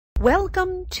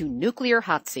Welcome to Nuclear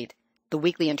Hotseat, the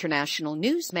weekly international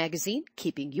news magazine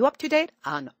keeping you up to date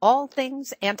on all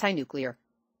things anti-nuclear.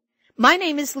 My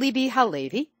name is Libby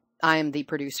Halevi. I am the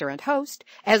producer and host,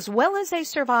 as well as a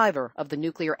survivor of the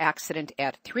nuclear accident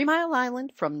at 3 Mile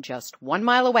Island from just 1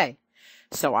 mile away.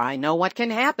 So I know what can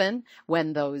happen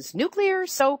when those nuclear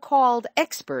so-called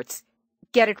experts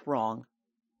get it wrong.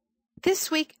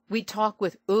 This week, we talk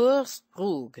with Urs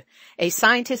Ruegg, a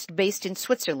scientist based in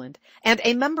Switzerland and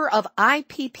a member of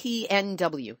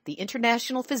IPPNW, the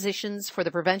International Physicians for the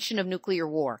Prevention of Nuclear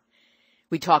War.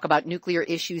 We talk about nuclear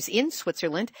issues in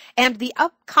Switzerland and the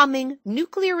upcoming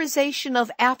Nuclearization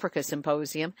of Africa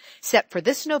Symposium set for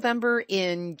this November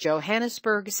in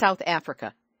Johannesburg, South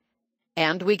Africa.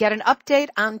 And we get an update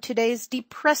on today's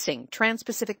depressing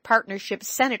Trans-Pacific Partnership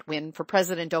Senate win for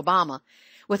President Obama,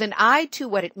 with an eye to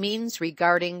what it means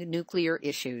regarding nuclear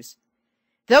issues.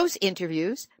 Those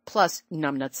interviews, plus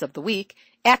NUMNUTZ of the week,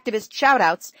 activist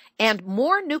shoutouts, and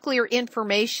more nuclear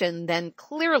information than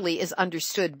clearly is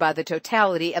understood by the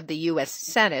totality of the U.S.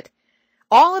 Senate,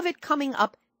 all of it coming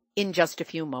up in just a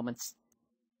few moments.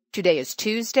 Today is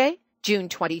Tuesday, June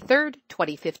 23rd,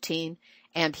 2015,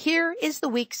 and here is the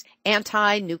week's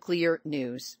anti-nuclear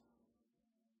news.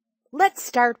 Let's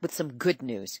start with some good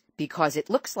news, because it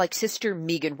looks like Sister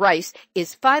Megan Rice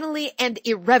is finally and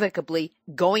irrevocably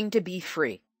going to be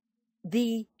free.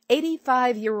 The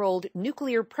 85-year-old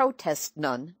nuclear protest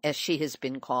nun, as she has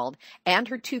been called, and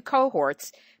her 2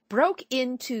 cohorts broke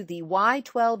into the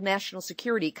Y-12 National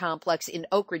Security Complex in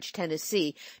Oak Ridge,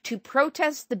 Tennessee, to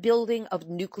protest the building of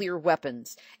nuclear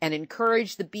weapons and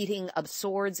encourage the beating of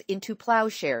swords into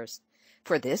plowshares.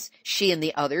 For this, she and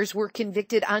the others were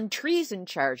convicted on treason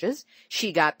charges.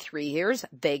 She got 3 years,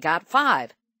 they got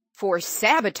 5. For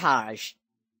sabotage.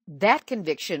 That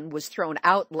conviction was thrown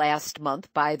out last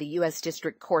month by the U.S.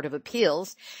 District Court of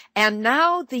Appeals, and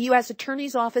now the U.S.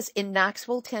 Attorney's Office in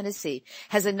Knoxville, Tennessee,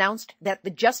 has announced that the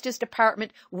Justice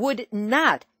Department would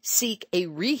not seek a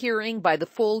rehearing by the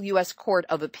full U.S. Court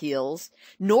of Appeals,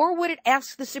 nor would it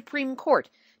ask the Supreme Court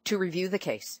to review the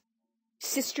case.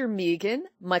 Sister Megan,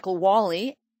 Michael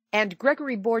Wally, and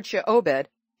Gregory Borgia Obed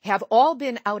have all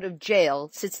been out of jail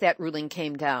since that ruling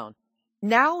came down.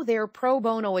 Now their pro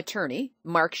bono attorney,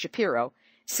 Mark Shapiro,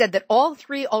 said that all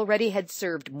 3 already had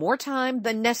served more time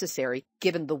than necessary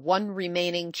given the 1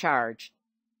 remaining charge.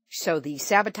 So the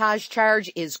sabotage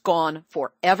charge is gone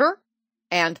forever,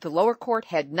 and the lower court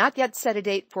had not yet set a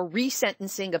date for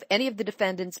resentencing of any of the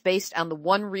defendants based on the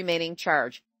 1 remaining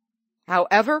charge.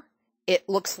 However, it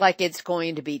looks like it's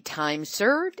going to be time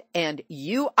served, and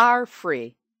you are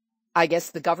free. I guess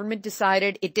the government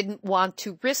decided it didn't want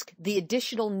to risk the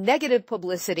additional negative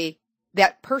publicity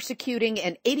that persecuting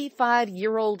an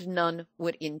 85-year-old nun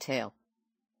would entail.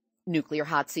 Nuclear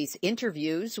Hot Seat's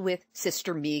interviews with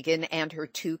Sister Megan and her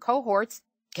 2 cohorts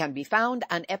can be found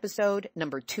on episode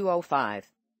number 205.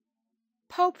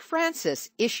 Pope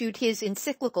Francis issued his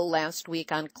encyclical last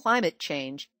week on climate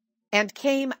change and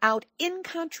came out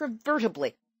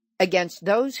incontrovertibly against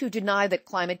those who deny that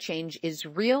climate change is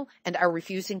real and are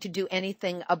refusing to do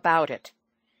anything about it.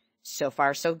 So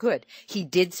far, so good. He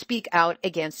did speak out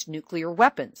against nuclear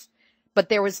weapons, but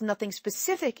there was nothing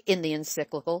specific in the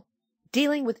encyclical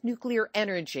dealing with nuclear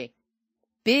energy.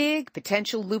 Big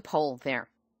potential loophole there.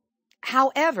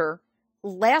 However,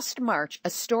 last March, a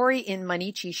story in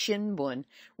Mainichi Shimbun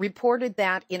reported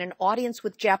that in an audience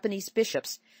with Japanese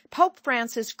bishops, Pope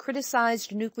Francis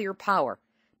criticized nuclear power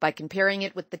by comparing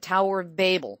it with the Tower of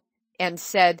Babel and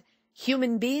said,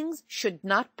 human beings should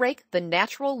not break the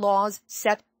natural laws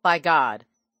set by God.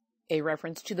 A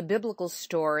reference to the biblical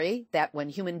story that when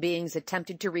human beings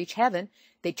attempted to reach heaven,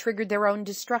 they triggered their own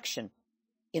destruction.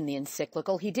 In the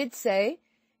encyclical, he did say,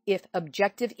 if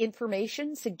objective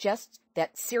information suggests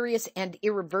that serious and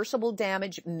irreversible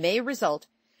damage may result,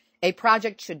 a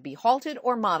project should be halted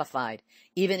or modified,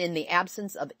 even in the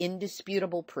absence of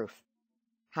indisputable proof.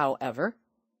 However,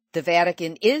 the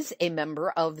Vatican is a member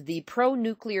of the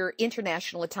pro-nuclear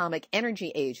International Atomic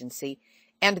Energy Agency,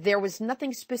 and there was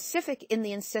nothing specific in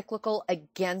the encyclical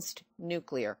against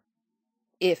nuclear.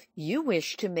 If you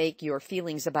wish to make your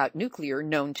feelings about nuclear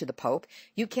known to the Pope,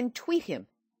 you can tweet him.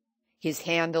 His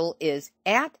handle is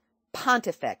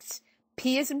 @Pontifex,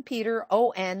 P as in Peter,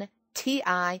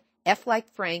 O-N-T-I, F like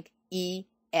Frank,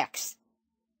 E-X.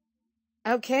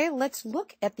 Okay, let's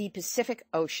look at the Pacific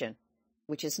Ocean,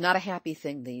 which is not a happy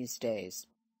thing these days.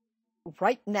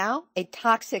 Right now, a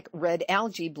toxic red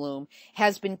algae bloom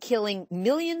has been killing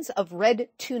millions of red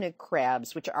tuna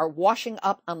crabs, which are washing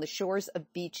up on the shores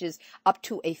of beaches up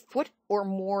to a foot or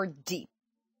more deep.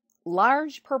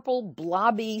 Large purple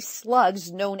blobby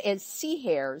slugs known as sea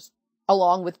hares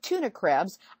along with tuna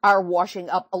crabs, are washing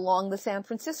up along the San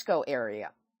Francisco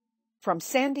area. From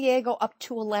San Diego up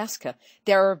to Alaska,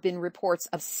 there have been reports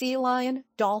of sea lion,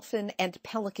 dolphin, and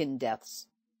pelican deaths.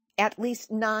 At least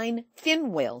 9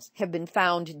 fin whales have been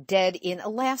found dead in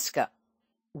Alaska.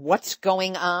 What's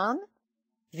going on?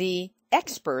 The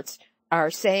experts are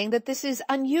saying that this is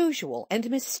unusual and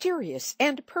mysterious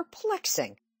and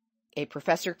perplexing. A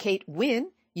Professor Kate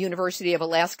Wynn, University of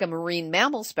Alaska marine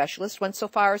mammal specialist, went so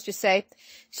far as to say,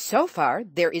 "So far,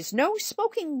 there is no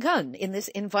smoking gun in this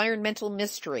environmental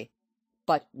mystery.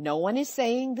 But no one is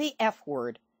saying the F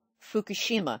word,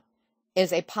 Fukushima,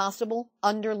 is a possible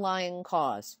underlying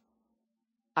cause."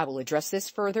 I will address this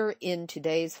further in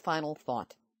today's final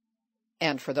thought.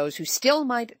 And for those who still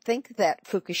might think that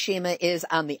Fukushima is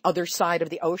on the other side of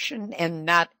the ocean and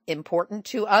not important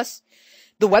to us,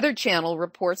 the Weather Channel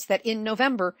reports that in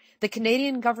November, the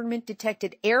Canadian government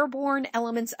detected airborne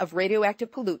elements of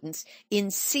radioactive pollutants in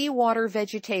seawater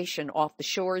vegetation off the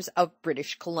shores of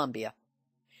British Columbia.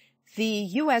 The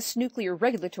U.S. Nuclear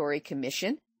Regulatory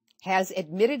Commission has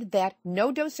admitted that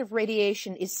no dose of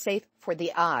radiation is safe for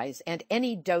the eyes, and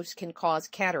any dose can cause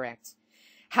cataracts.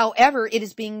 However, it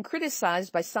is being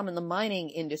criticized by some in the mining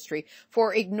industry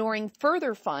for ignoring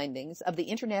further findings of the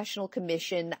International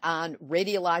Commission on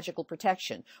Radiological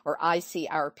Protection, or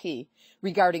ICRP,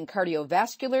 regarding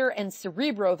cardiovascular and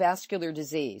cerebrovascular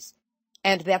disease,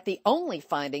 and that the only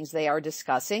findings they are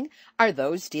discussing are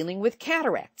those dealing with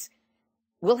cataracts.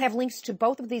 We'll have links to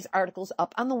both of these articles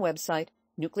up on the website,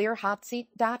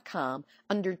 nuclearhotseat.com,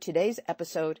 under today's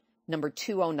episode, number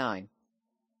 209.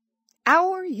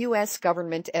 Our U.S.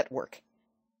 government at work.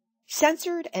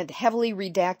 Censored and heavily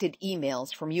redacted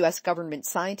emails from U.S. government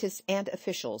scientists and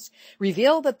officials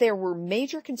reveal that there were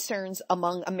major concerns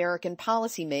among American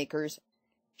policymakers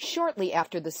shortly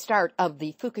after the start of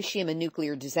the Fukushima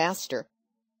nuclear disaster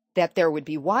that there would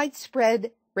be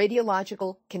widespread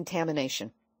radiological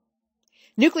contamination.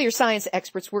 Nuclear science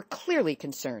experts were clearly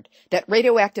concerned that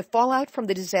radioactive fallout from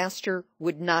the disaster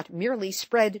would not merely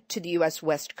spread to the U.S.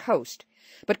 West Coast,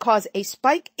 but cause a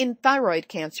spike in thyroid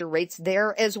cancer rates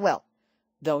there as well,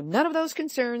 though none of those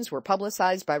concerns were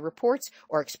publicized by reports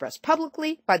or expressed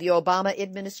publicly by the Obama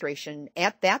administration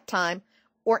at that time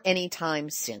or any time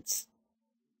since.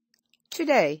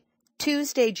 Today,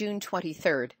 Tuesday, June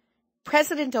 23rd,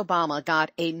 President Obama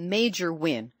got a major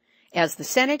win as the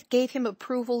Senate gave him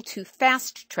approval to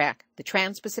fast-track the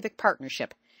Trans-Pacific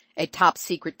Partnership, a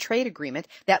top-secret trade agreement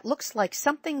that looks like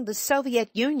something the Soviet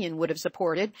Union would have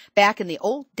supported back in the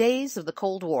old days of the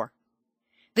Cold War.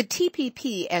 The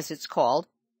TPP, as it's called,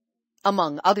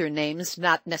 among other names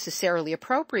not necessarily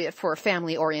appropriate for a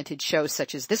family-oriented show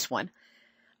such as this one,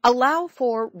 allow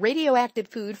for radioactive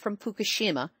food from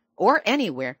Fukushima, or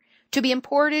anywhere, to be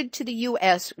imported to the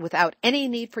U.S. without any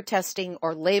need for testing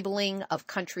or labeling of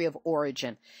country of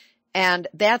origin. And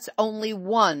that's only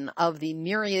one of the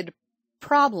myriad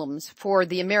problems for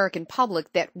the American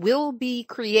public that will be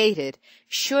created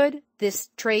should this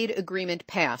trade agreement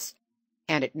pass,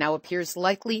 and it now appears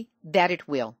likely that it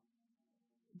will.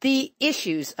 The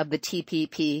issues of the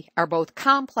TPP are both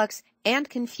complex and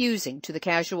confusing to the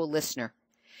casual listener.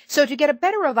 So to get a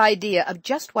better idea of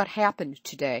just what happened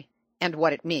today and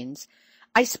what it means,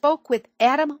 I spoke with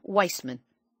Adam Weissman,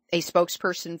 a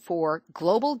spokesperson for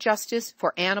Global Justice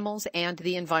for Animals and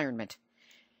the Environment.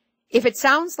 If it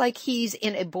sounds like he's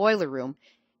in a boiler room,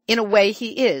 in a way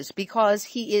he is, because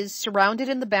he is surrounded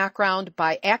in the background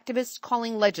by activists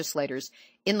calling legislators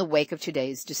in the wake of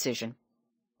today's decision.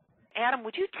 Adam,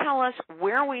 would you tell us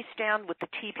where we stand with the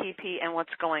TPP and what's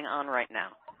going on right now?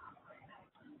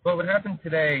 Well, what happened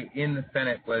today in the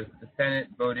Senate was the Senate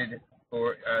voted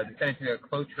for, the Senate did a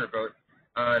cloture vote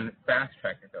on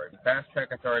fast-track authority. Fast-track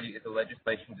authority is a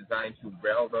legislation designed to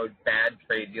railroad bad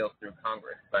trade deals through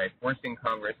Congress by forcing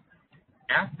Congress,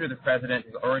 after the president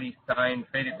has already signed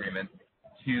trade agreements,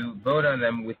 to vote on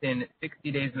them within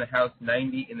 60 days in the House,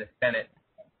 90 in the Senate,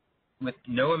 with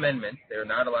no amendments. They're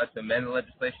not allowed to amend the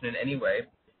legislation in any way.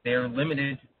 They are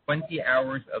limited to 20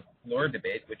 hours of floor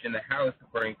debate, which in the House,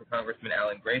 according to Congressman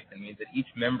Alan Grayson, means that each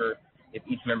member, if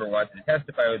each member wanted to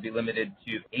testify, would be limited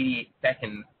to 88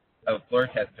 seconds of floor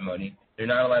testimony. They're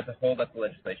not allowed to hold up the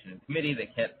legislation in committee. They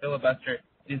can't filibuster.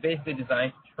 It is basically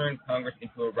designed to turn Congress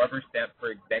into a rubber stamp for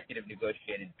executive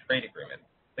negotiated trade agreements.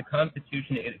 The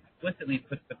Constitution, it explicitly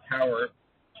puts the power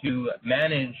to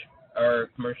manage our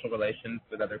commercial relations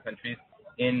with other countries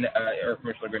in or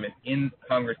commercial agreements in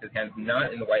Congress's hands,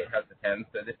 not in the White House's hands.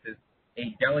 So this is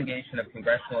a delegation of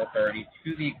congressional authority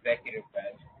to the executive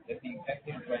branch that the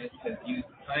executive branch has used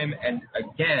time and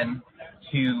again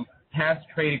to pass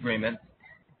trade agreements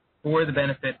for the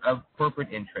benefit of corporate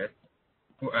interests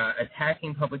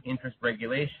attacking public interest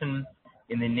regulation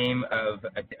in the name of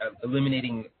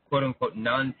eliminating quote-unquote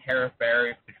non-tariff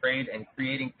barriers to trade and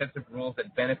creating sets of rules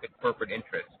that benefit corporate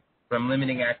interests, from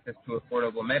limiting access to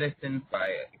affordable medicines by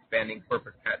expanding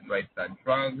corporate patent rights on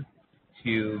drugs,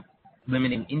 to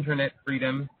limiting internet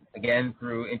freedom, again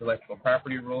through intellectual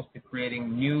property rules, to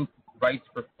creating new rights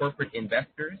for corporate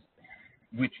investors,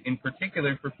 which in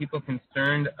particular for people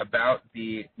concerned about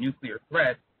the nuclear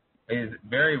threat is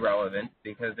very relevant,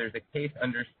 because there's a case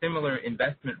under similar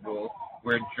investment rules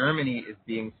where Germany is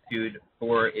being sued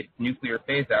for its nuclear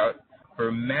phase-out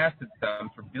for massive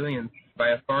sums, for billions, by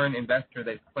a foreign investor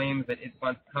that claims that it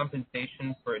wants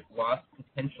compensation for its lost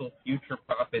potential future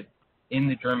profits in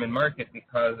the German market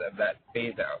because of that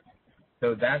phase-out.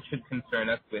 So that should concern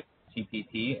us with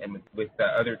TPP and with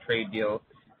other trade deals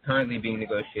currently being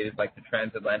negotiated, like the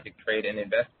Transatlantic Trade and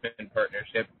Investment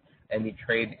Partnership and the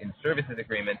Trade in Services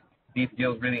Agreement. These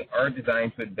deals really are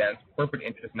designed to advance corporate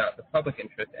interest, not the public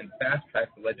interest, and fast-track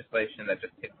the legislation that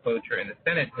just hit cloture in the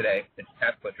Senate today, that just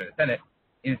passed cloture in the Senate,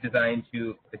 is designed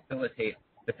to facilitate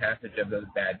the passage of those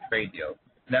bad trade deals.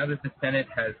 Now that the Senate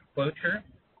has cloture,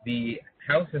 the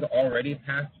House has already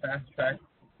passed fast-track.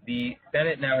 The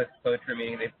Senate now has cloture,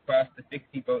 meaning they've crossed the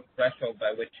 60-vote threshold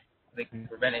by which they can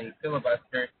prevent any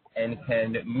filibuster and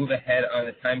can move ahead on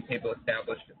the timetable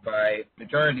established by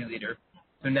Majority Leader.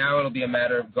 So now it'll be a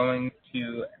matter of going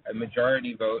to a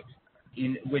majority vote,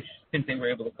 in which, since they were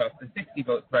able to cross the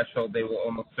 60-vote threshold, they will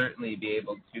almost certainly be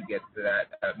able to get to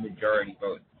that majority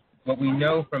vote. What we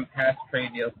know from past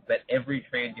trade deals is that every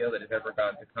trade deal that has ever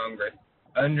gone to Congress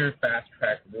under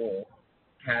fast-track rule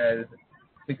has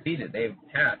succeeded. They've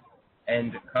passed.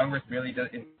 And Congress really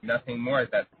is nothing more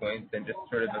at that point than just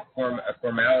sort of a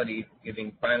formality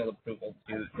giving final approval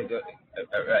to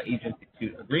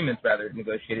agreements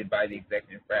negotiated by the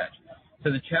executive branch.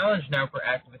 So the challenge now for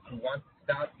activists who want to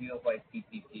stop deals like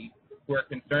TPP, who are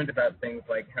concerned about things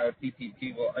like how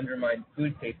TPP will undermine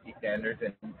food safety standards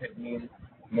and could mean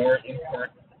more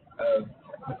imports of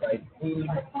supplied food,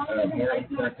 more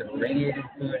imports of irradiated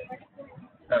food.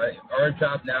 Our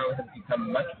job now has become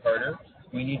much harder.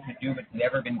 We need to do what's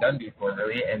never been done before,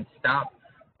 really, and stop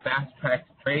fast-track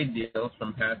trade deals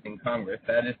from passing Congress.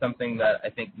 That is something that I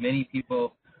think many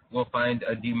people will find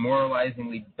a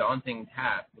demoralizingly daunting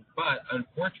task, but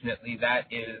unfortunately that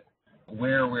is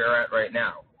where we're at right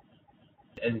now.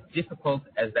 As difficult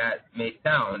as that may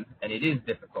sound, and it is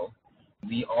difficult,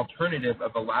 the alternative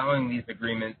of allowing these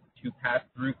agreements to pass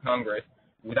through Congress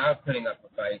without putting up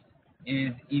a fight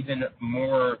is even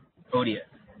more odious,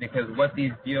 because what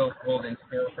these deals hold in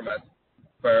store from us,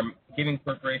 from giving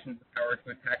corporations the power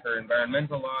to attack our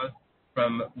environmental laws,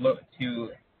 to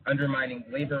undermining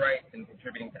labor rights and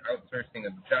contributing to outsourcing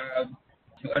of jobs,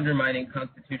 to undermining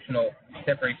constitutional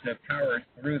separation of powers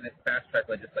through this fast-track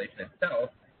legislation itself,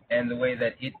 and the way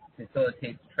that it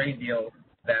facilitates trade deals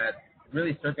that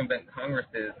really circumvent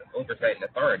Congress's oversight and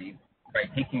authority by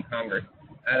taking Congress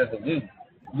out of the loop.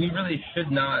 We really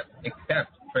should not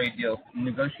accept trade deals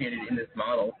negotiated in this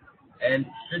model, and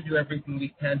should do everything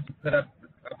we can to put up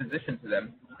opposition to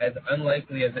them, as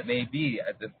unlikely as it may be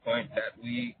at this point that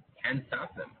we can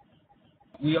stop them.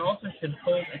 We also should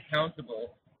hold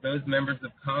accountable those members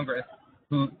of Congress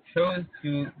who chose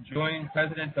to join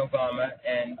President Obama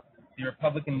and the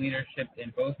Republican leadership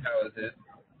in both houses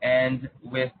and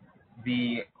with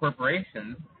the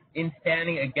corporations in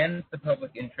standing against the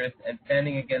public interest and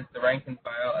standing against the rank and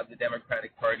file of the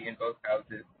Democratic Party in both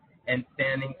houses and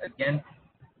standing against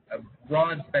a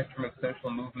broad spectrum of social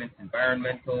movements,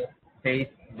 environmental, faith,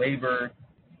 labor,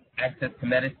 access to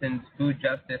medicines, food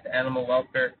justice, animal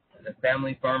welfare,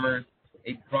 family farmers,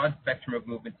 a broad spectrum of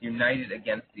movements united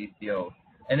against these deals.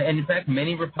 And in fact,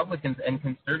 many Republicans and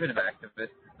conservative activists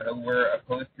were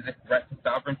opposed to the threat to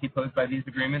sovereignty posed by these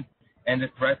agreements and the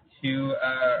threat to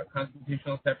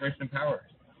constitutional separation of powers.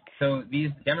 So these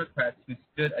Democrats who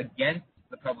stood against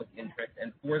the public interest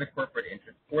and for the corporate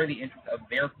interest, for the interest of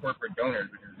their corporate donors,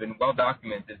 which has been well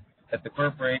documented that the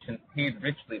corporations paid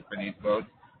richly for these votes,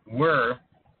 were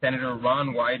Senator Ron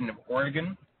Wyden of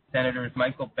Oregon, Senators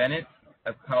Michael Bennet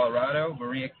of Colorado,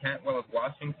 Maria Cantwell of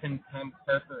Washington, Tom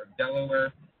Parker of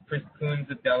Delaware, Chris Coons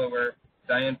of Delaware,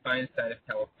 Dianne Feinstein of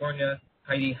California,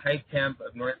 Heidi Heitkamp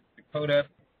of North Dakota,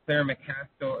 Claire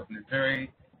McCaskill of Missouri,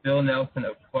 Bill Nelson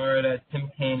of Florida, Tim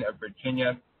Kaine of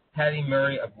Virginia, Patty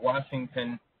Murray of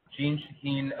Washington, Jean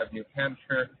Shaheen of New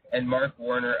Hampshire, and Mark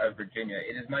Warner of Virginia.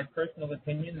 It is my personal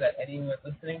opinion that anyone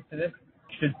listening to this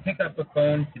should pick up the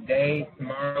phone today,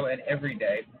 tomorrow, and every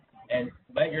day and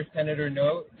let your senator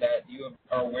know that you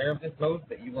are aware of this vote,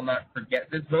 that you will not forget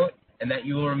this vote, and that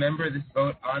you will remember this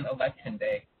vote on Election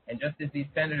Day And just as these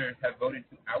senators have voted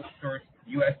to outsource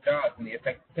U.S. jobs and the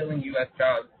effect of killing U.S.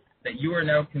 jobs, that you are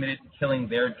now committed to killing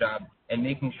their jobs and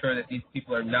making sure that these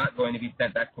people are not going to be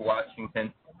sent back to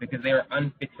Washington because they are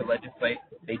unfit to legislate.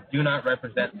 They do not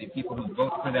represent the people who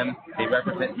vote for them. They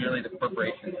represent merely the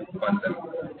corporations who fund them.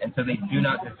 And so they do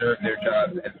not deserve their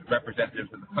jobs as representatives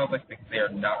of the public because they are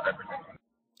not representing.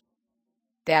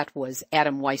 That was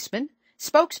Adam Weissman,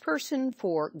 spokesperson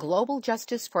for Global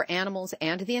Justice for Animals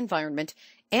and the Environment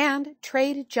and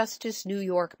Trade Justice New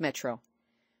York Metro.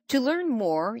 To learn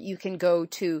more, you can go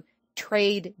to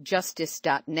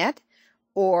tradejustice.net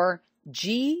or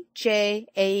gjae.org,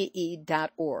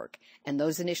 and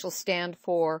those initials stand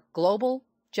for Global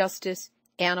Justice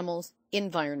Animals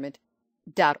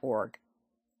Environment.org.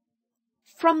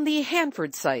 From the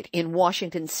Hanford site in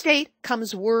Washington state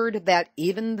comes word that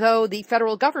even though the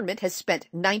federal government has spent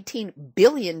 $19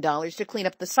 billion to clean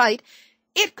up the site,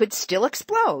 it could still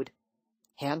explode.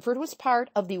 Hanford was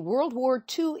part of the World War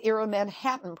II-era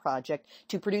Manhattan Project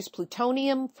to produce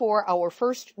plutonium for our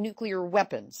first nuclear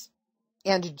weapons,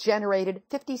 and generated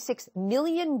 56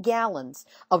 million gallons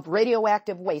of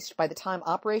radioactive waste by the time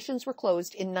operations were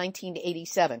closed in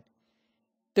 1987.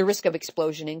 The risk of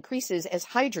explosion increases as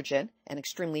hydrogen, an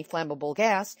extremely flammable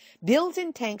gas, builds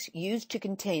in tanks used to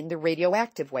contain the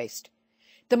radioactive waste.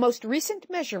 The most recent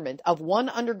measurement of one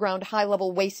underground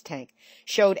high-level waste tank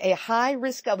showed a high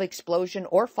risk of explosion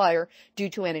or fire due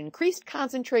to an increased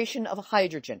concentration of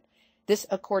hydrogen. This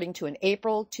according to an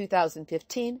April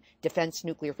 2015 Defense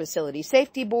Nuclear Facility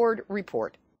Safety Board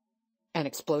report. An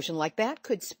explosion like that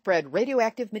could spread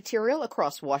radioactive material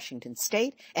across Washington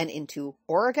state and into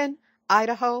Oregon,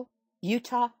 Idaho,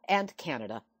 Utah, and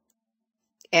Canada.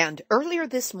 And earlier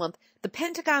this month, the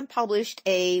Pentagon published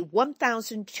a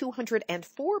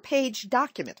 1,204-page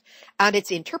document on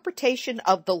its interpretation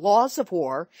of the laws of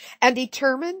war and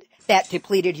determined that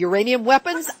depleted uranium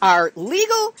weapons are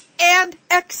legal and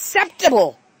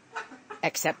acceptable.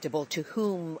 Acceptable to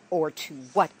whom or to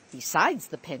what besides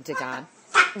the Pentagon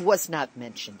was not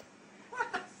mentioned.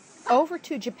 Over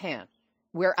to Japan,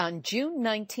 where on June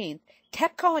 19th,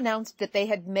 TEPCO announced that they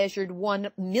had measured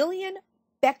 1 million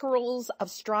becquerels of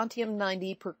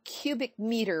strontium-90 per cubic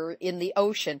meter in the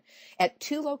ocean at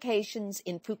 2 locations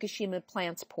in Fukushima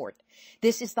plant's port.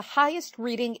 This is the highest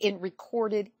reading in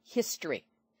recorded history.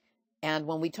 And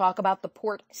when we talk about the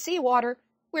port seawater,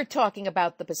 we're talking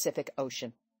about the Pacific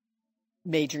Ocean.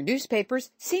 Major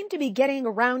newspapers seem to be getting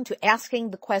around to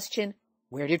asking the question,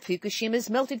 where did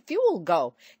Fukushima's melted fuel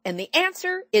go? And the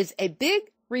answer is a big,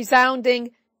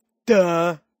 resounding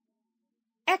duh.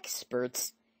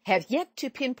 Experts have yet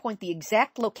to pinpoint the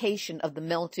exact location of the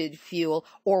melted fuel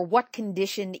or what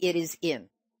condition it is in.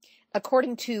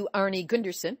 According to Arne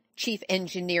Gundersen, chief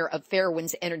engineer of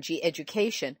Fairwind's Energy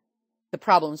Education, the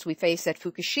problems we face at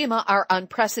Fukushima are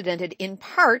unprecedented in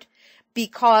part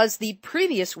because the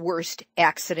previous worst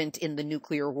accident in the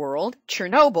nuclear world,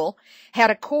 Chernobyl,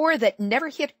 had a core that never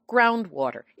hit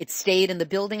groundwater. It stayed in the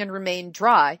building and remained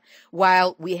dry,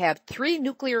 while we have 3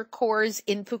 nuclear cores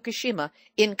in Fukushima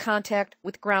in contact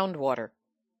with groundwater.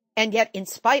 And yet, in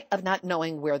spite of not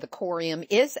knowing where the corium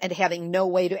is and having no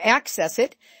way to access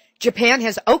it, Japan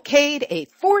has okayed a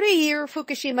 40-year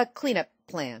Fukushima cleanup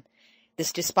plan.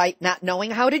 This despite not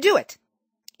knowing how to do it.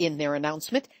 In their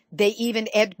announcement, they even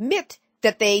admit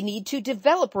that they need to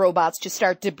develop robots to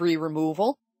start debris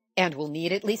removal and will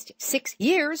need at least 6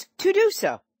 years to do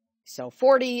so. So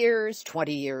 40 years,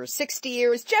 20 years, 60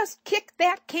 years, just kick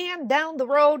that can down the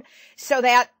road so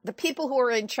that the people who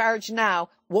are in charge now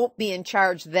won't be in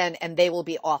charge then and they will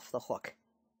be off the hook.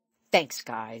 Thanks,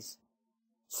 guys.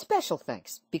 Special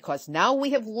thanks, because now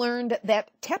we have learned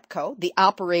that TEPCO, the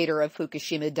operator of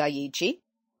Fukushima Daiichi,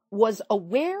 was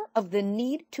aware of the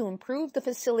need to improve the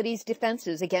facility's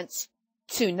defenses against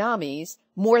tsunamis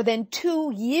more than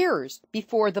 2 years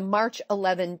before the March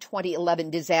 11, 2011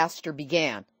 disaster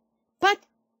began. But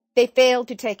they failed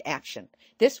to take action.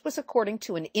 This was according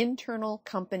to an internal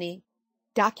company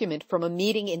document from a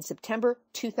meeting in September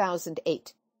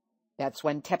 2008. That's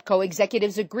when TEPCO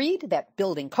executives agreed that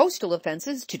building coastal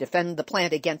defenses to defend the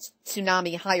plant against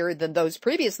tsunami higher than those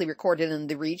previously recorded in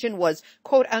the region was,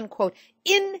 quote-unquote,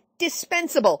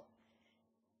 indispensable.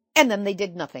 And then they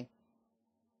did nothing.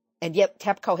 And yet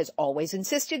TEPCO has always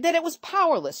insisted that it was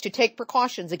powerless to take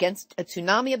precautions against a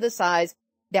tsunami of the size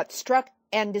that struck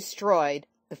and destroyed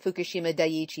the Fukushima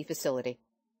Daiichi facility.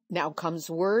 Now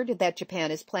comes word that Japan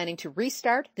is planning to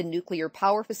restart the nuclear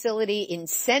power facility in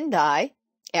Sendai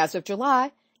as of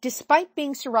July, despite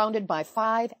being surrounded by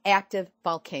 5 active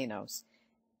volcanoes.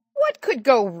 What could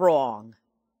go wrong?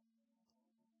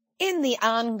 In the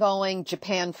ongoing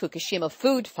Japan-Fukushima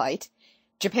food fight,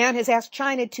 Japan has asked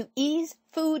China to ease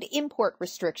food import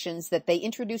restrictions that they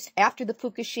introduced after the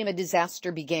Fukushima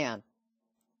disaster began.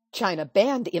 China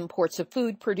banned imports of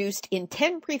food produced in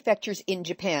 10 prefectures in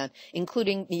Japan,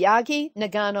 including Miyagi,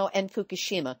 Nagano, and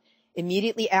Fukushima,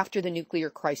 immediately after the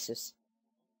nuclear crisis.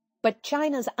 But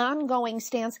China's ongoing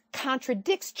stance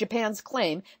contradicts Japan's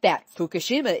claim that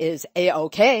Fukushima is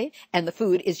A-OK and the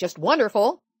food is just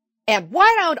wonderful. And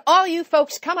why don't all you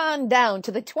folks come on down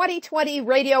to the 2020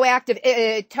 radioactive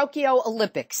Tokyo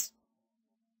Olympics?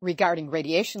 Regarding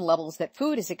radiation levels that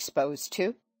food is exposed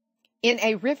to, in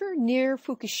a river near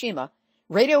Fukushima,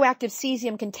 radioactive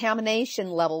cesium contamination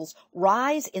levels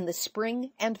rise in the spring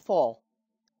and fall.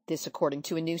 This according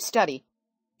to a new study.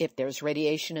 If there's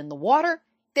radiation in the water,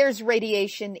 there's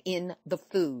radiation in the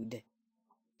food.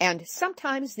 And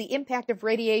sometimes the impact of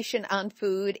radiation on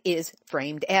food is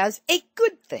framed as a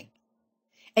good thing.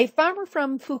 A farmer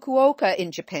from Fukuoka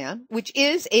in Japan, which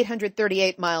is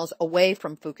 838 miles away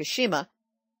from Fukushima,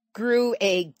 grew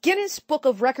a Guinness Book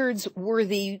of Records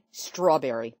worthy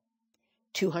strawberry.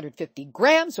 250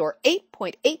 grams or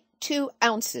 8.82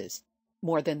 ounces,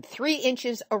 more than 3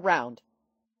 inches around.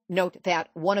 Note that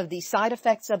one of the side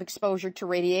effects of exposure to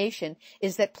radiation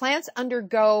is that plants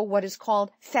undergo what is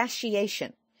called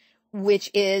fasciation,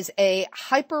 which is a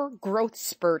hypergrowth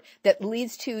spurt that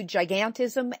leads to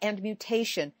gigantism and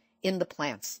mutation in the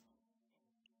plants.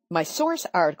 My source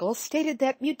article stated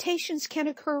that mutations can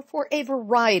occur for a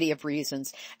variety of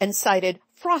reasons and cited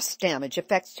frost damage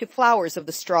effects to flowers of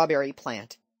the strawberry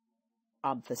plant,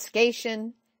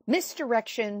 obfuscation,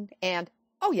 misdirection, and,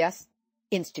 oh yes,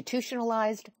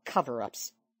 institutionalized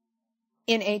cover-ups.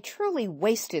 In a truly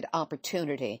wasted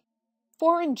opportunity,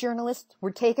 foreign journalists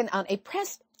were taken on a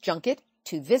press junket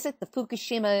to visit the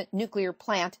Fukushima nuclear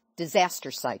plant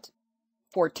disaster site.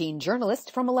 14 journalists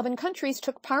from 11 countries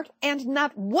took part, and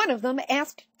not one of them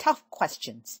asked tough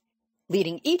questions,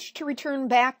 leading each to return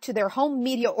back to their home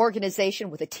media organization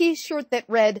with a T-shirt that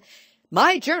read,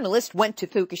 "My journalist went to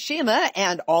Fukushima,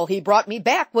 and all he brought me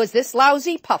back was this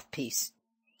lousy puff piece."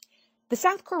 The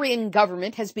South Korean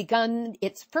government has begun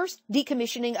its first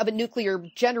decommissioning of a nuclear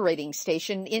generating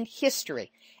station in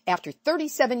history after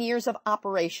 37 years of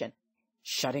operation,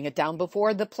 shutting it down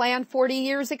before the planned 40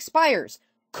 years expires.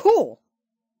 Cool!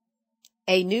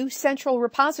 A new central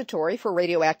repository for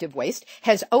radioactive waste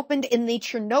has opened in the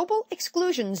Chernobyl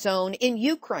exclusion zone in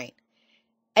Ukraine.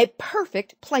 A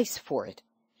perfect place for it.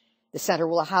 The center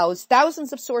will house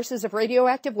thousands of sources of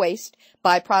radioactive waste,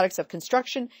 byproducts of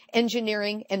construction,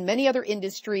 engineering, and many other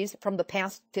industries from the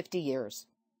past 50 years.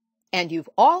 And you've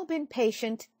all been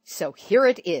patient, so here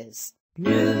it is.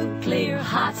 Nuclear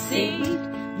hot seat,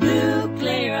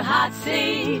 nuclear hot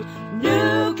seat,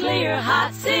 nuclear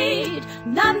hot seat,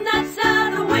 NUMNUTZ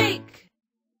out a week.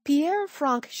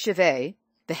 Pierre-Franck Chevet,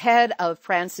 the head of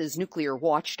France's nuclear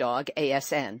watchdog,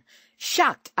 ASN,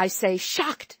 shocked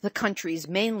the country's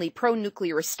mainly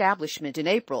pro-nuclear establishment in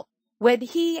April when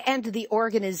he and the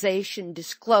organization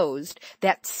disclosed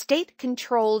that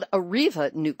state-controlled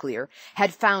Areva Nuclear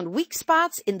had found weak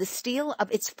spots in the steel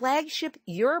of its flagship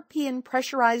European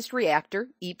pressurized reactor,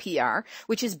 EPR,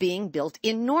 which is being built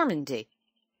in Normandy.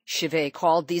 Chevet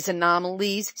called these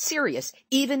anomalies serious,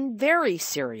 even very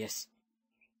serious.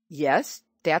 Yes,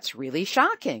 that's really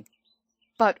shocking.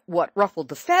 But what ruffled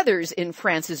the feathers in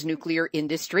France's nuclear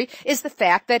industry is the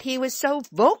fact that he was so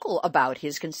vocal about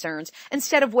his concerns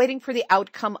instead of waiting for the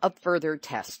outcome of further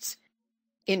tests.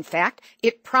 In fact,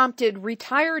 it prompted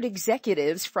retired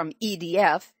executives from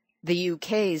EDF, the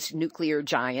UK's nuclear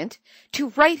giant, to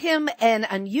write him an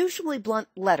unusually blunt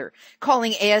letter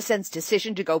calling ASN's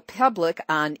decision to go public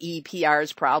on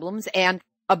EPR's problems an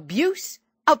abuse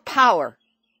of power.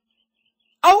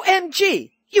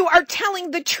 OMG! You are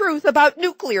telling the truth about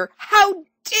nuclear. How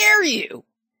dare you?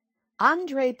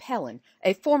 André Pellin,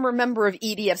 a former member of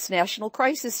EDF's National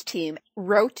Crisis Team,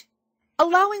 wrote,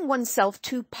 allowing oneself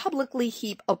to publicly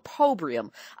heap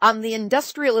opprobrium on the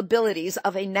industrial abilities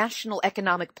of a national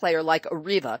economic player like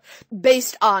Areva,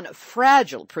 based on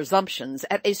fragile presumptions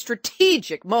at a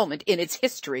strategic moment in its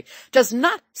history, does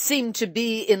not seem to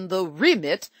be in the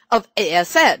remit of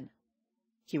ASN.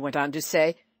 He went on to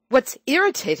say, what's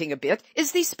irritating a bit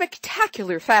is the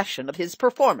spectacular fashion of his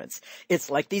performance. It's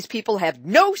like these people have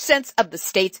no sense of the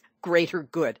state's greater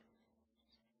good.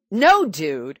 No,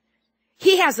 dude.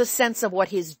 He has a sense of what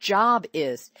his job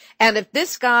is. And if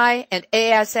this guy and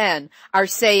ASN are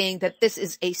saying that this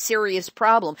is a serious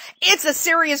problem, it's a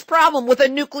serious problem with a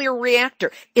nuclear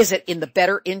reactor. Is it in the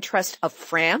better interest of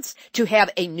France to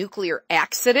have a nuclear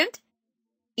accident?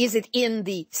 Is it in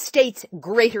the state's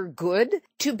greater good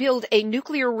to build a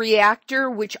nuclear reactor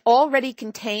which already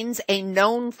contains a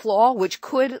known flaw which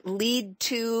could lead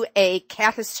to a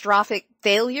catastrophic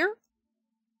failure?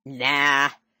 Nah.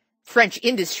 French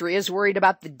industry is worried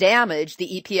about the damage the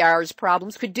EPR's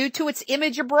problems could do to its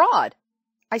image abroad.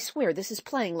 I swear this is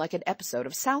playing like an episode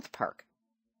of South Park.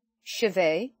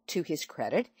 Chevet, to his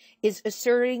credit, is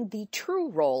asserting the true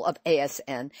role of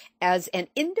ASN as an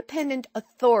independent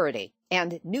authority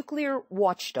and nuclear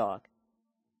watchdog.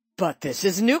 But this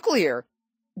is nuclear.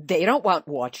 They don't want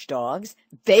watchdogs.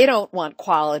 They don't want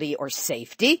quality or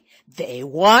safety. They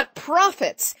want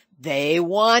profits. They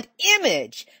want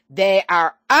image. They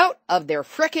are out of their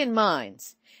frickin'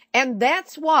 minds. And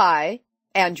that's why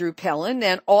Andrew Pellin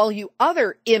and all you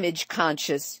other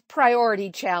image-conscious,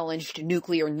 priority-challenged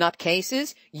nuclear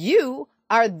nutcases, you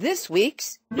are this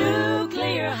week's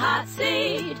Nuclear Hot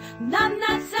Seat,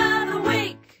 NUMNUTZ of the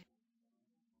Week.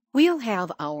 We'll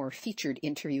have our featured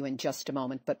interview in just a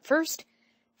moment, but first,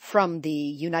 from the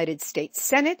United States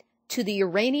Senate to the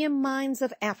uranium mines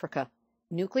of Africa,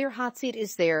 Nuclear Hot Seat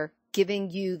is there giving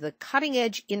you the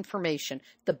cutting-edge information,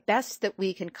 the best that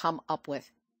we can come up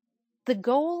with. The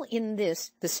goal in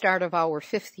this, the start of our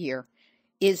 5th year,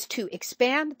 is to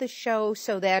expand the show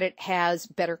so that it has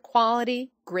better quality,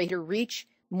 greater reach,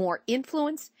 more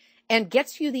influence, and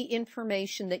gets you the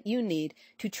information that you need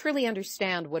to truly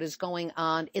understand what is going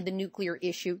on in the nuclear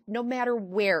issue, no matter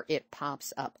where it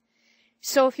pops up.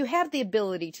 So if you have the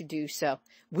ability to do so,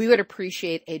 we would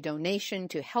appreciate a donation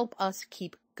to help us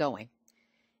keep going.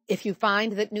 If you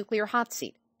find that Nuclear Hot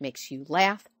Seat makes you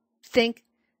laugh, think,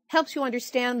 helps you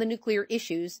understand the nuclear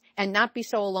issues and not be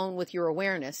so alone with your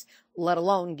awareness, let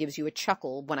alone gives you a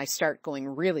chuckle when I start going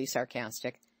really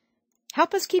sarcastic,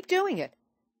 help us keep doing it.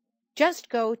 Just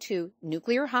go to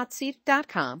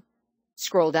nuclearhotseat.com,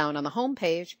 scroll down on the home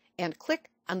page, and click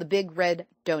on the big red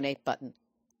donate button.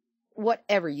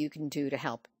 Whatever you can do to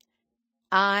help.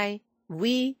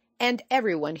 We, and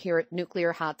everyone here at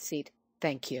Nuclear Hot Seat,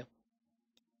 thank you.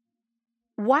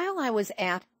 While I was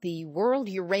at the World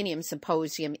Uranium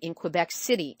Symposium in Quebec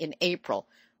City in April,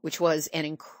 which was an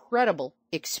incredible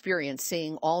experience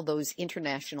seeing all those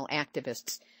international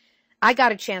activists, I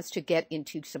got a chance to get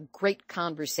into some great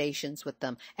conversations with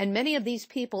them, and many of these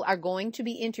people are going to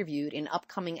be interviewed in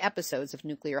upcoming episodes of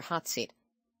Nuclear Hot Seat.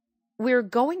 We're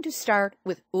going to start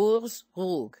with Urs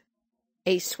Ruegg,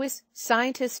 a Swiss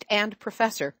scientist and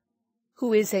professor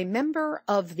who is a member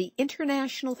of the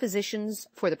International Physicians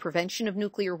for the Prevention of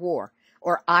Nuclear War,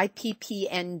 or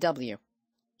IPPNW.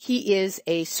 He is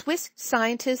a Swiss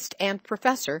scientist and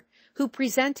professor who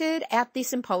presented at the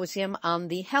symposium on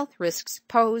the health risks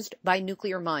posed by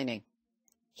nuclear mining.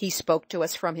 He spoke to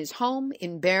us from his home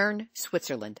in Bern,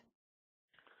 Switzerland.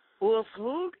 Urs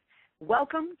Ruegg,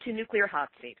 welcome to Nuclear Hot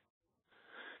Seat.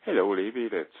 Hello, Libby.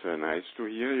 That's nice to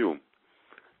hear you.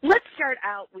 Let's start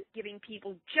out with giving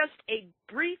people just a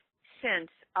brief sense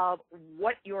of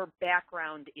what your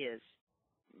background is.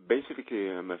 Basically,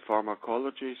 I'm a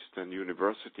pharmacologist and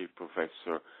university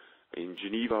professor in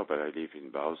Geneva, but I live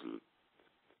in Basel.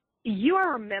 You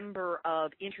are a member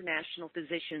of International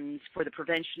Physicians for the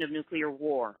Prevention of Nuclear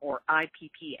War, or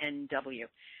IPPNW.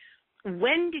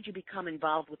 When did you become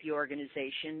involved with the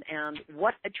organization, and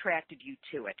what attracted you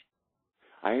to it?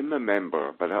 I am a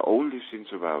member, but only since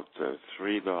about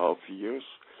 3.5 years.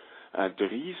 The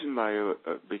reason why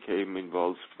I became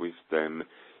involved with them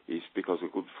is because a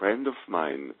good friend of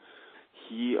mine,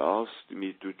 he asked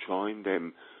me to join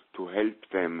them to help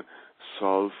them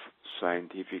solve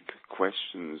scientific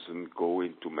questions and go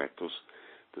into matters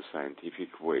the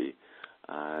scientific way.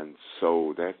 And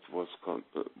so that was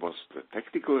the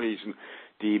technical reason.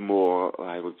 The more,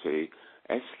 I would say,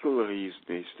 ethical reason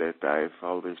is that I've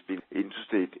always been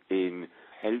interested in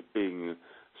helping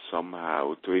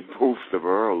somehow to improve the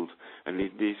world, and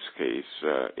in this case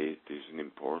it is an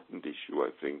important issue,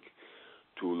 I think,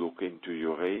 to look into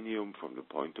uranium from the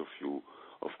point of view,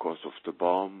 of course, of the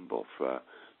bomb, of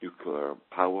nuclear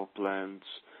power plants,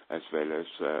 as well as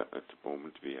at the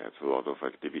moment we have a lot of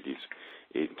activities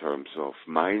in terms of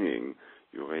mining,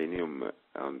 uranium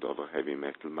and other heavy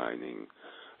metal mining.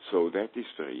 So that is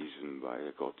the reason why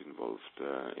I got involved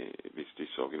with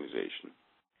this organization.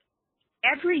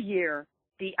 Every year,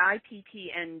 the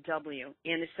IPPNW,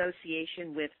 in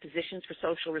association with Physicians for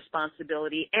Social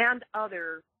Responsibility and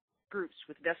other groups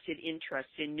with vested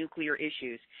interests in nuclear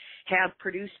issues, have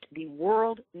produced the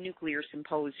World Nuclear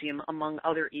Symposium, among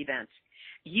other events.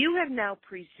 You have now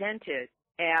presented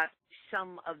at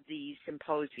some of the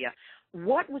symposia.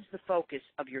 What was the focus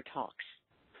of your talks?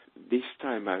 This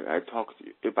time I talked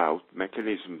about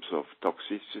mechanisms of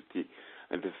toxicity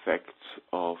and effects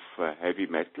of heavy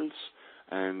metals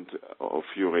and of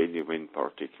uranium in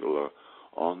particular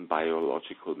on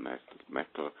biological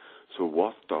matter. So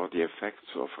what are the effects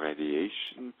of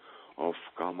radiation, of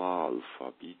gamma,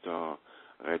 alpha, beta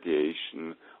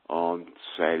radiation on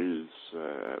cells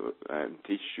and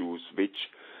tissues, which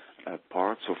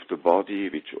parts of the body,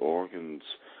 which organs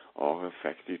are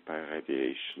affected by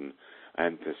radiation.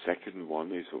 And the second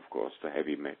one is, of course, the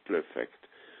heavy metal effect,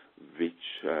 which,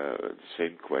 the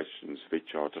same questions,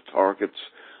 which are the targets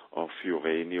of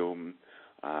uranium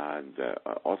and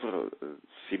other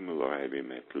similar heavy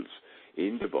metals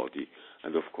in the body.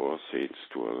 And of course, it's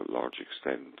to a large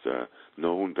extent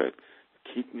known that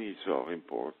kidneys are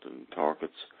important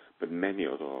targets, but many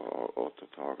other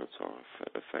targets are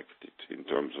affected in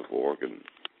terms of organ.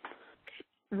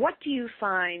 What do you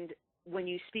find when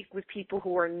you speak with people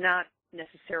who are not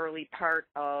necessarily part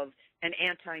of an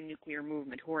anti-nuclear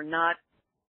movement, who are not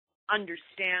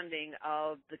understanding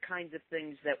of the kinds of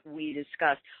things that we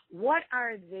discussed? What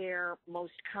are their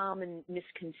most common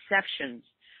misconceptions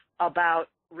about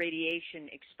radiation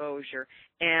exposure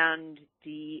and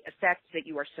the effects that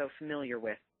you are so familiar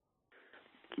with?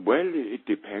 Well, it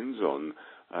depends on.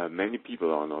 Many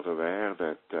people are not aware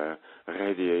that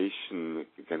radiation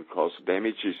can cause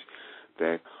damages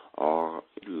that are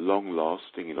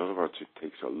long-lasting. In other words, it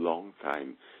takes a long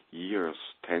time, years,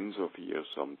 tens of years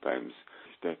sometimes,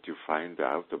 that you find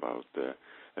out about the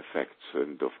effects.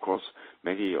 And of course,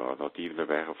 many are not even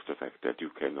aware of the fact that you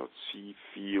cannot see,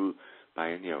 feel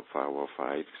by any of our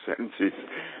five senses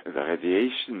the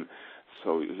radiation.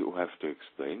 So you have to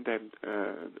explain that.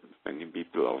 Many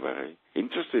people are very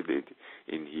interested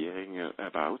in hearing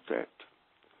about that.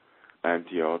 And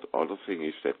the other thing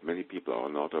is that many people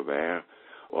are not aware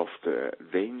of the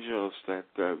dangers that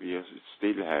we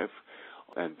still have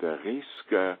and the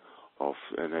risk of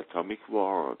an atomic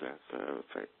war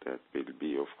that will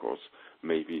be, of course,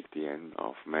 maybe the end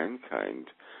of mankind.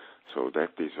 So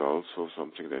that is also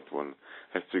something that one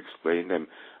has to explain them,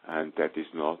 and that is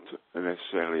not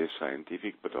necessarily a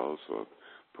scientific but also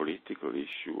a political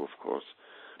issue, of course,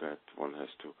 that one has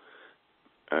to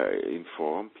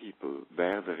inform people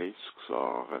where the risks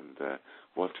are and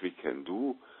what we can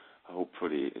do,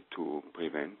 hopefully, to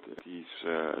prevent these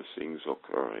things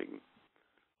occurring.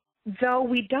 Though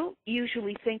we don't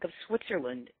usually think of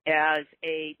Switzerland as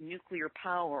a nuclear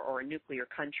power or a nuclear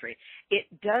country, it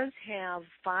does have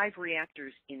 5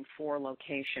 reactors in 4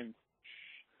 locations.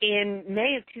 In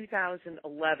May of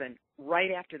 2011,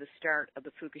 right after the start of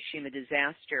the Fukushima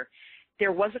disaster,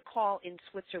 there was a call in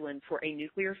Switzerland for a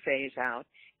nuclear phase-out,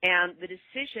 and the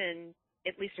decision,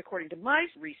 at least according to my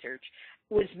research,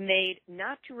 was made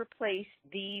not to replace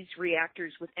these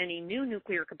reactors with any new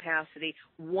nuclear capacity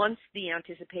once the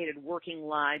anticipated working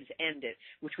lives ended,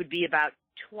 which would be about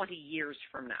 20 years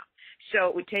from now. So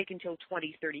it would take until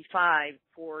 2035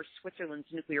 for Switzerland's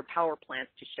nuclear power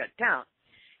plants to shut down.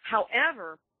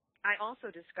 However, I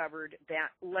also discovered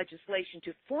that legislation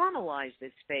to formalize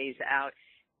this phase out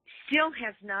still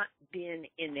has not been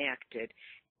enacted.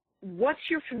 What's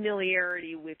your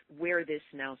familiarity with where this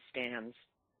now stands?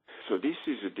 So this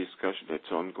is a discussion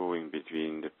that's ongoing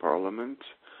between the Parliament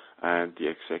and the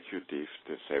executive,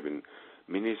 the 7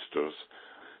 ministers.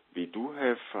 We do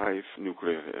have 5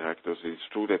 nuclear reactors. It's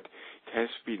true that it has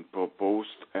been proposed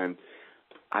and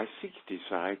I think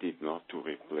decided not to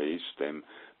replace them,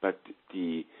 but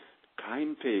the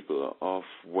timetable of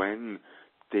when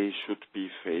they should be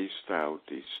phased out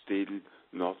is still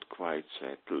not quite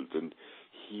settled. And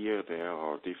here there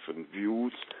are different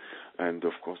views, and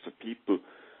of course the people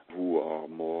who are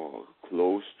more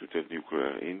close to the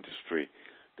nuclear industry,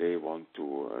 they want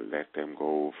to let them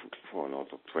go for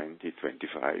another 20,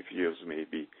 25 years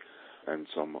maybe, and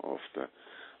some of the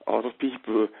other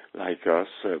people like us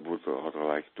would rather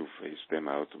like to phase them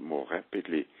out more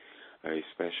rapidly,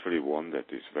 especially one that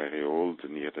is very old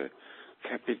near the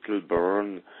capital,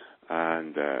 Bern,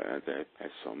 and that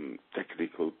has some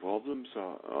technical problems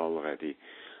already,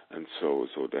 and so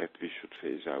that we should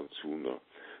phase out sooner.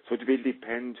 So it will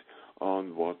depend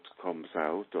on what comes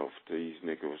out of these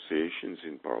negotiations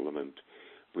in Parliament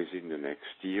within the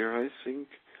next year, I think,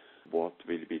 what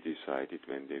will be decided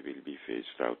when they will be phased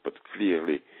out. But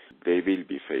clearly, they will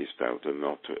be phased out and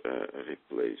not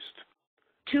replaced.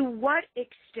 To what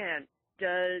extent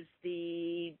does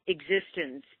the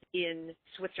existence in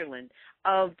Switzerland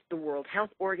of the World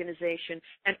Health Organization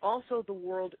and also the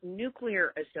World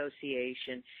Nuclear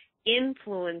Association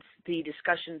influence the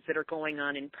discussions that are going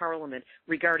on in Parliament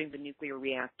regarding the nuclear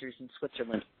reactors in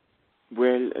Switzerland?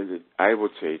 Well, I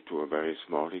would say to a very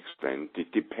small extent.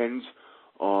 It depends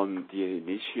on the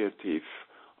initiative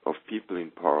of people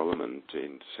in Parliament,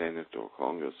 in Senate or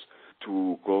Congress,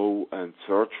 to go and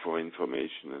search for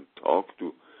information and talk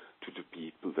to the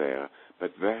people there.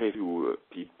 But very few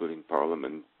people in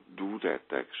Parliament do that,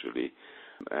 actually.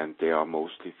 And they are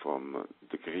mostly from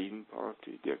the Green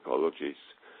Party, the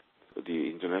ecologists. The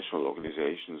international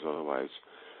organizations otherwise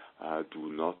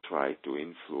do not try to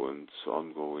influence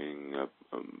ongoing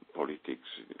politics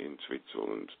in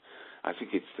Switzerland. I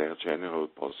think it's their general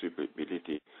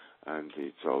possibility, and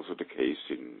it's also the case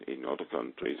in other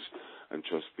countries. And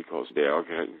just because they are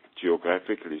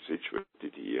geographically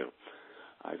situated here,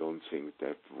 I don't think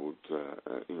that would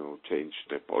change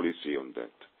their policy on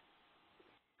that.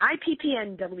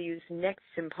 IPPNW's next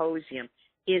symposium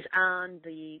is on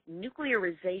the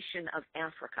nuclearization of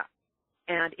Africa,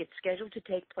 and it's scheduled to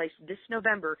take place this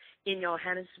November in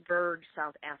Johannesburg,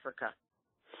 South Africa.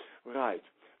 Right.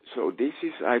 So this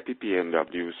is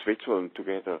IPPNW Switzerland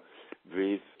together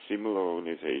with similar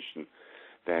organization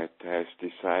that has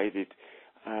decided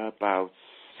about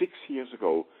 6 years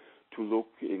ago to look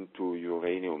into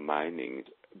uranium mining,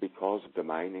 because the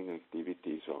mining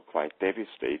activities are quite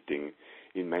devastating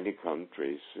in many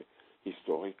countries.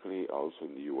 Historically, also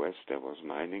in the U.S. there was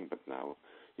mining, but now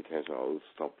it has all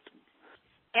stopped.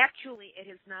 Actually, it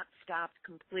has not stopped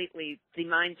completely. The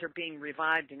mines are being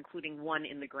revived, including one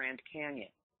in the Grand Canyon.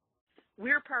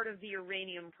 We're part of the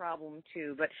uranium problem,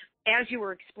 too, but as you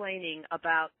were explaining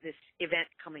about this event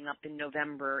coming up in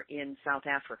November in South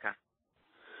Africa.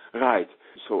 Right.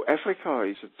 So Africa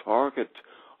is a target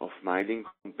of mining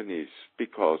companies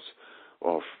because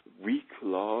of weak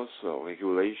laws or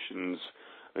regulations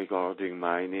regarding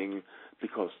mining,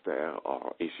 because there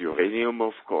is uranium,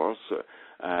 of course,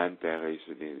 and there is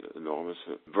an enormous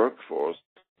workforce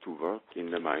to work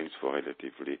in the mines for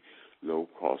relatively low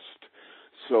cost.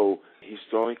 So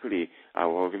historically, our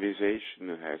organization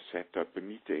has set up a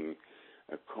meeting,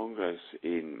 a congress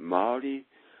in Mali,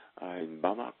 in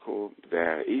Bamako.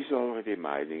 There is already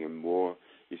mining and more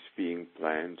is being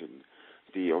planned, and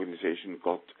the organization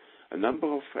got a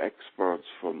number of experts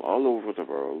from all over the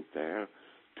world there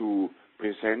to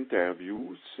present their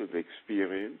views and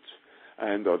experience,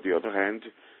 and on the other hand,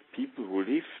 people who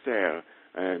live there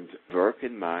and work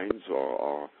in mines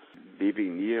or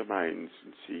living near mines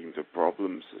and seeing the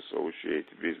problems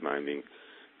associated with mining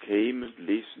came,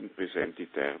 listened, presented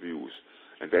their views,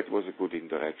 and that was a good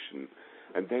interaction.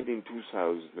 And then in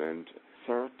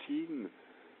 2013,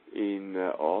 in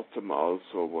autumn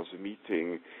also was a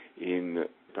meeting in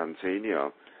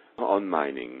Tanzania on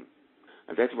mining.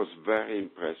 And that was very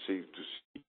impressive to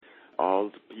see all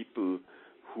the people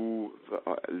who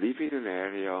live in an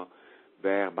area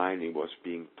where mining was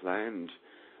being planned.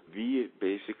 We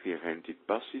basically rented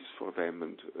buses for them,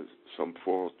 and some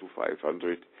 400 to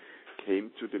 500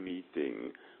 came to the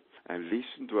meeting and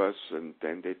listened to us, and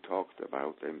then they talked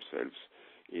about themselves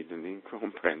in an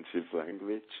incomprehensive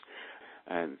language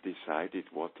and decided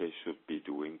what they should be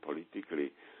doing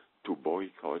politically to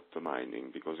boycott the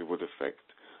mining, because it would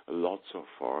affect lots of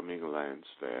farming lands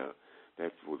there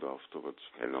that would afterwards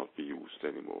cannot be used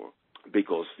anymore.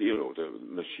 Because, the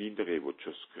machinery would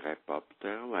just scrap up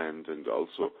their land and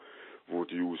also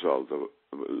would use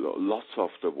lots of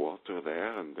the water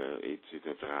there, and it's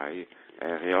in a dry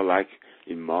area like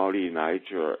in Mali,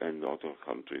 Niger, and other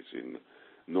countries in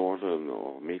northern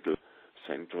or middle,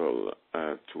 central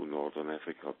to northern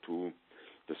Africa, to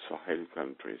the Sahel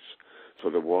countries. So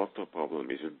the water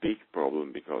problem is a big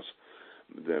problem because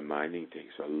the mining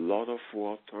takes a lot of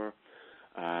water,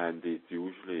 and it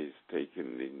usually is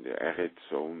taken in the arid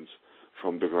zones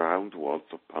from the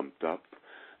groundwater pumped up,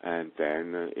 and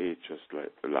then it just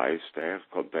lies there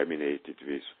contaminated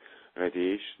with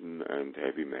radiation and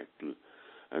heavy metal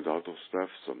and other stuff,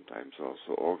 sometimes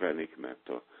also organic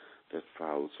matter that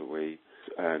fouls away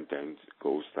and then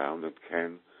goes down and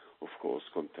can, of course,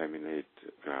 contaminate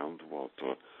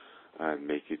groundwater and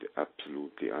make it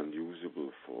absolutely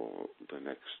unusable for the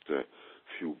next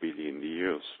few billion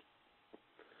years.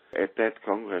 At that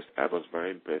Congress, I was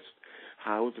very impressed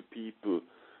how the people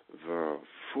were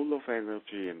full of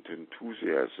energy and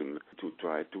enthusiasm to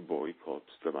try to boycott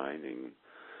the mining.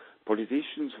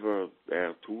 Politicians were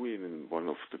there too, even one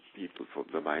of the people from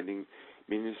the mining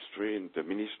ministry, and the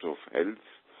Minister of Health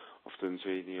of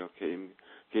Tanzania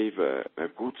gave a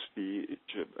good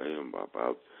speech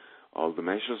about all the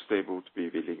measures they would be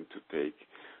willing to take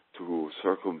to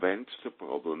circumvent the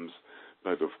problems.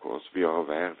 But of course, we are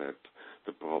aware that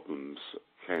the problems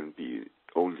can be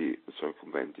only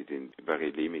circumvented in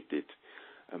very limited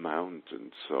amount,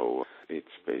 and so it's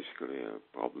basically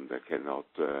a problem that cannot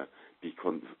be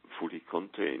fully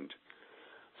contained.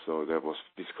 So there was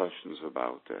discussions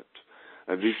about that.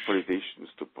 And with politicians,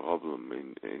 the problem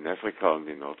in Africa and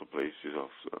in other places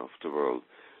of the world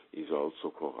is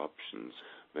also corruption.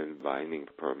 When mining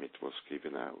permit was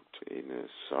given out in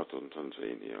southern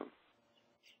Tanzania.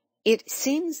 It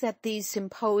seems that these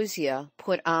symposia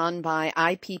put on by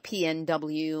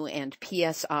IPPNW and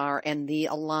PSR and the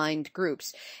aligned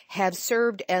groups have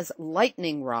served as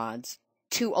lightning rods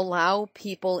to allow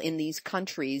people in these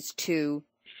countries to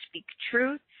speak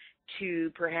truth,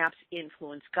 to perhaps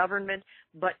influence government,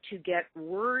 but to get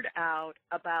word out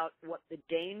about what the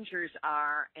dangers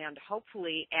are and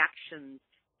hopefully actions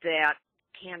that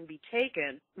can be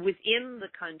taken within the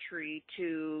country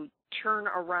to turn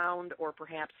around or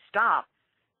perhaps stop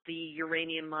the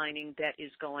uranium mining that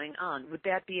is going on. Would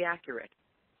that be accurate?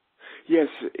 Yes,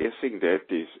 I think that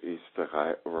is the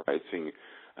right thing.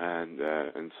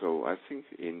 And so I think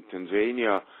in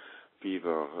Tanzania we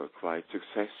were quite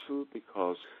successful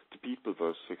because the people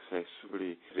were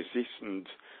successfully resistant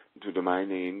to the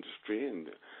mining industry and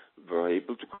were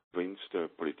able to convince the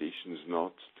politicians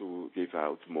not to give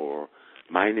out more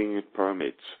mining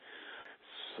permits.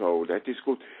 So that is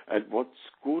good. And what's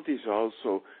good is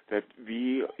also that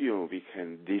we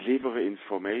can deliver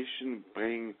information,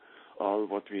 bring all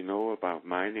what we know about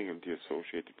mining and the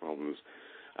associated problems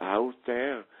out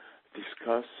there,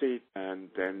 discuss it, and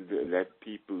then let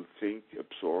people think,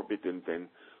 absorb it, and then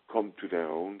come to their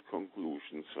own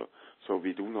conclusions. So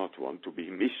we do not want to be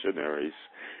missionaries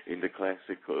in the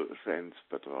classical sense,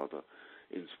 but rather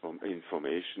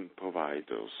information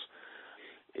providers.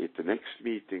 At the next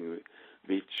meeting,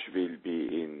 which will be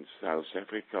in South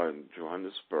Africa in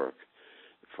Johannesburg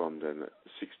from the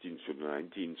 16th to the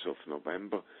 19th of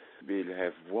November, we'll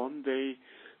have one day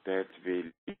that will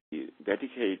be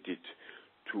dedicated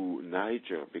to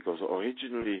Niger, because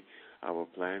originally our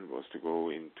plan was to go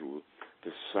into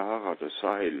the Sahara, the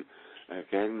Sahel,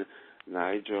 again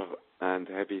Niger, and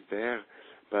have it there.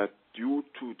 But due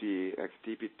to the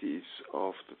activities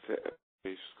of the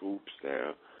terrorist groups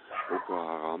there, Boko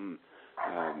Haram,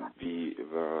 we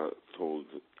were told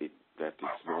that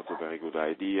it's not a very good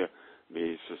idea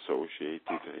with associated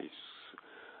risks,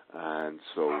 and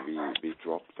so we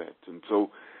dropped that. And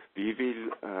so we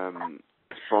will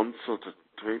sponsor the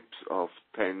trips of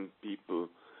 10 people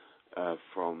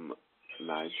from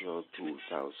Niger to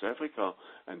South Africa,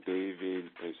 and they will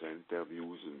present their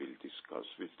views and will discuss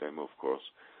with them, of course,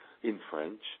 in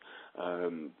French,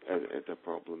 the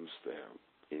problems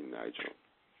there in Niger.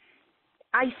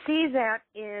 I see that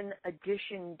in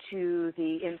addition to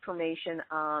the information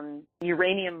on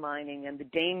uranium mining and the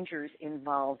dangers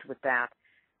involved with that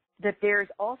there's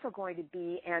also going to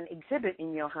be an exhibit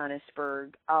in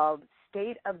Johannesburg of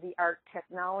state-of-the-art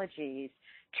technologies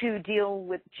to deal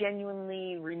with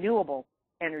genuinely renewable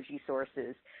energy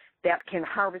sources that can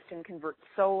harvest and convert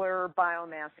solar,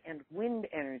 biomass, and wind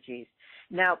energies.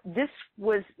 Now, this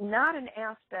was not an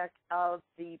aspect of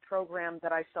the program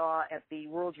that I saw at the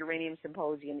World Uranium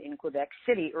Symposium in Quebec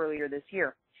City earlier this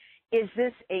year. Is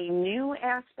this a new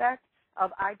aspect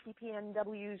of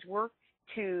IPPNW's work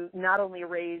to not only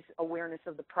raise awareness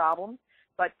of the problem,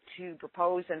 but to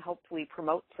propose and hopefully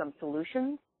promote some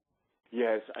solutions?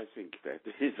 Yes, I think that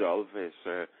is always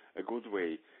a good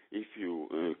way. If you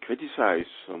criticize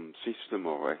some system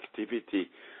or activity,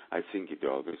 I think it's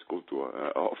always good to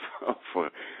offer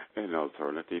an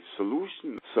alternative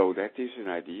solution. So that is an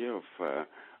idea of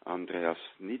Andreas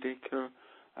Niedecker,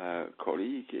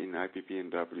 colleague in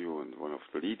IPPNW and one of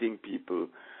the leading people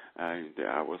in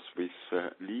our Swiss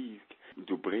League,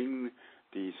 to bring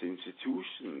these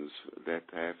institutions that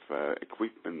have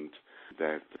equipment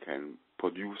that can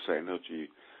produce energy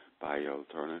by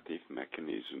alternative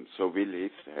mechanisms. So we'll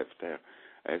have there,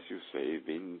 as you say,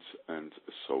 wind and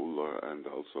solar and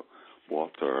also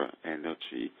water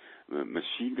energy,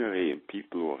 machinery, and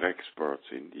people who are experts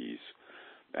in these.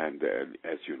 And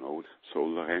as you know,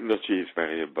 solar energy is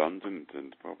very abundant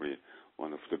and probably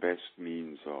one of the best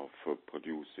means of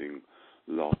producing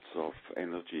lots of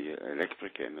energy,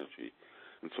 electric energy.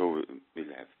 And so we'll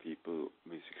have people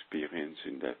with experience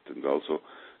in that, and also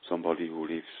somebody who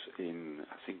lives in,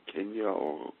 I think, Kenya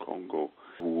or Congo,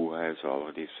 who has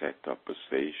already set up a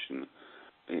station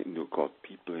and who got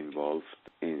people involved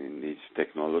in these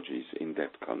technologies in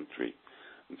that country.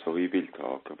 And so we will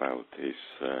talk about his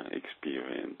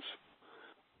experience.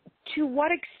 To what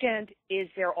extent is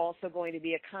there also going to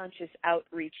be a conscious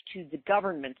outreach to the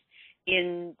government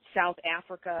in South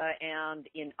Africa and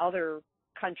in other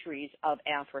countries of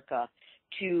Africa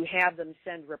to have them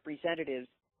send representatives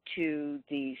to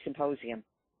the symposium?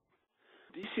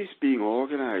 This is being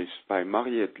organized by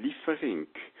Mariette Lieferink,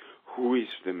 who is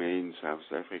the main South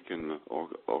African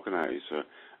organizer,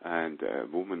 and a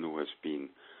woman who has been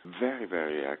very,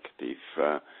 very active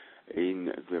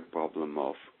in the problem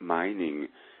of mining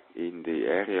in the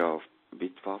area of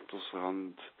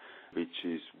Witwatersrand, which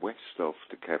is west of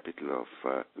the capital of,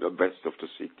 west of the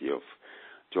city of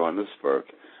Johannesburg.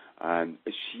 And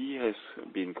she has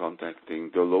been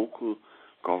contacting the local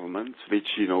governments, which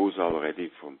she knows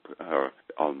already from her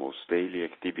almost daily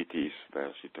activities,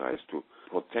 where she tries to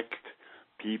protect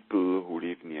people who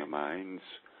live near mines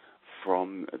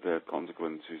from the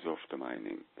consequences of the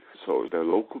mining. So the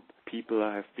local people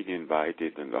have been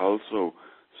invited, and also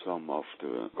some of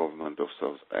the government of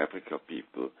South Africa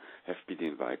people have been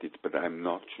invited, but I'm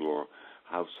not sure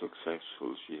how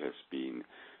successful she has been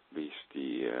with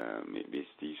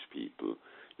these people,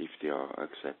 if they are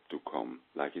accept to come,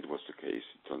 like it was the case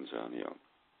in Tanzania.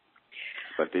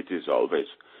 But it is always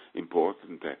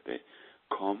important that they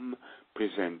come,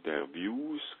 present their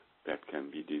views that can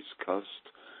be discussed,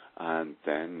 and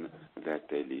then that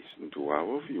they listen to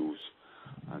our views.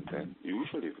 And that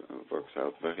usually works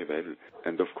out very well.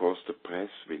 And of course the press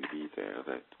will be there.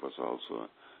 That was also an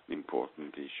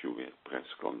important issue. We had press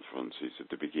conferences at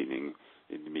the beginning,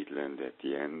 in the middle, and at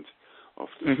the end of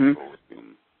the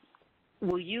symposium.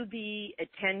 Will you be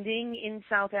attending in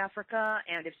South Africa?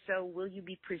 And if so, will you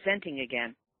be presenting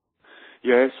again?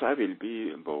 Yes, I will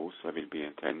be both. I will be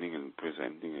attending and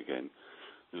presenting again,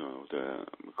 the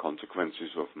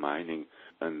consequences of mining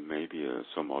and maybe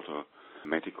some other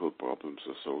medical problems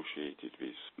associated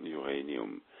with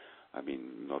uranium. I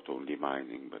mean, not only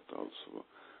mining, but also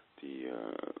the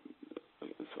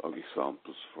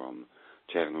examples from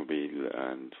Chernobyl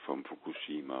and from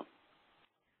Fukushima.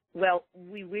 Well,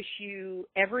 we wish you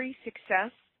every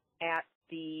success at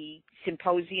the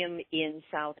symposium in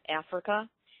South Africa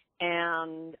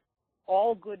and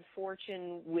all good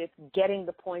fortune with getting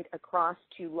the point across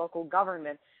to local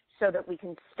government so that we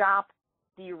can stop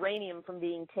the uranium from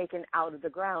being taken out of the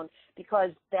ground,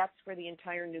 because that's where the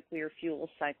entire nuclear fuel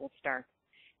cycle starts.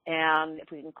 And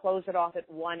if we can close it off at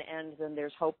one end, then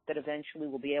there's hope that eventually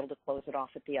we'll be able to close it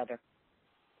off at the other.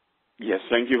 Yes,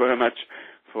 thank you very much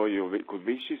for your good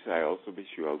wishes. I also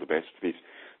wish you all the best with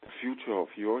the future of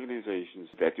your organizations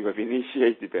that you have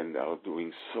initiated and are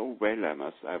doing so well.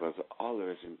 I was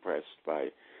always impressed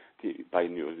by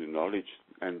your knowledge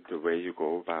and the way you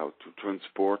go about to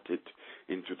transport it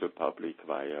into the public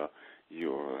via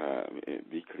your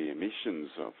weekly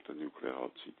emissions of the nuclear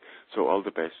hot seat. So all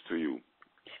the best to you.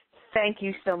 Thank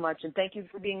you so much, and thank you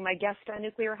for being my guest on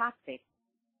Nuclear Hot Seat.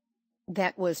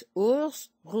 That was Urs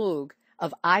Ruegg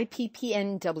of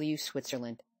IPPNW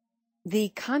Switzerland. The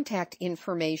contact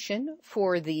information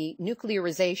for the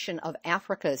Nuclearization of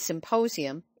Africa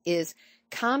Symposium is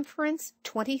Conference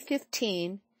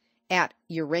 2015 at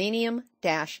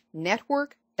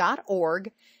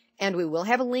uranium-network.org, and we will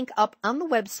have a link up on the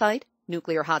website,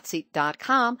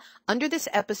 nuclearhotseat.com, under this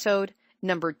episode,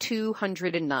 number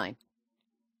 209.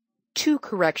 2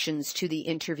 corrections to the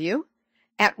interview.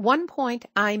 At one point,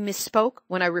 I misspoke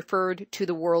when I referred to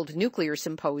the World Nuclear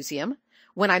Symposium,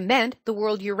 when I meant the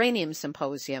World Uranium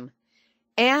Symposium.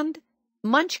 And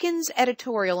Munchkin's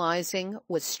editorializing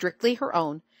was strictly her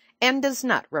own and does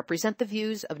not represent the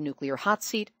views of Nuclear Hot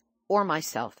Seat or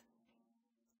myself.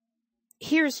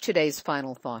 Here's today's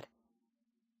final thought.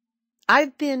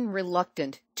 I've been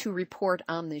reluctant to report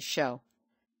on this show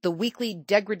the weekly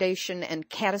degradation and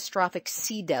catastrophic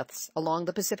sea deaths along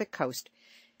the Pacific coast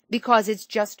because it's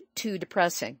just too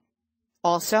depressing.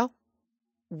 Also,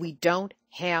 we don't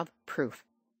have proof.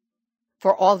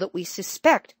 For all that we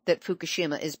suspect that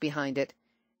Fukushima is behind it,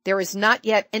 there is not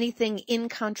yet anything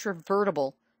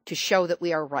incontrovertible to show that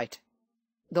we are right,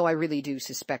 though I really do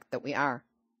suspect that we are.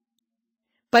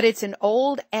 But it's an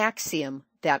old axiom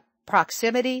that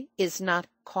proximity is not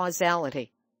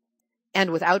causality.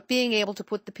 And without being able to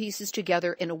put the pieces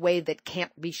together in a way that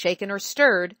can't be shaken or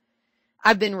stirred,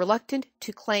 I've been reluctant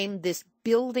to claim this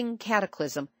building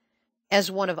cataclysm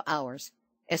as one of ours,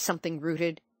 as something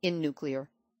rooted in nuclear.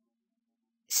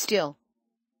 Still,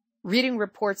 reading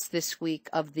reports this week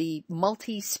of the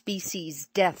multi-species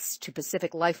deaths to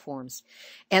Pacific life forms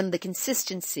and the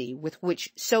consistency with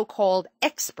which so-called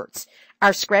experts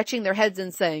are scratching their heads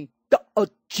and saying,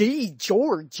 gee,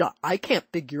 George, I can't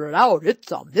figure it out.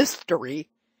 It's a mystery.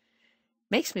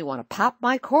 Makes me want to pop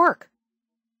my cork.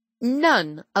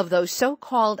 None of those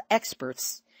so-called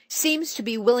experts seems to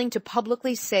be willing to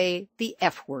publicly say the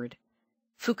F word,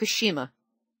 Fukushima,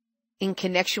 in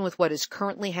connection with what is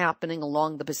currently happening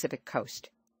along the Pacific coast.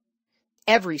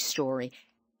 Every story,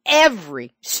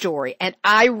 and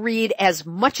I read as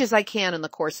much as I can in the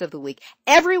course of the week,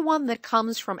 every one that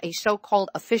comes from a so-called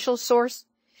official source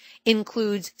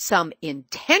includes some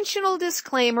intentional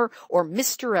disclaimer or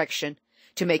misdirection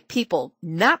to make people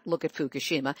not look at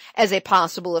Fukushima as a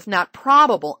possible, if not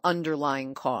probable,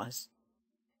 underlying cause.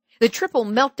 The triple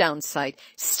meltdown site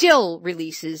still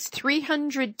releases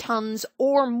 300 tons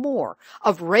or more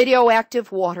of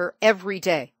radioactive water every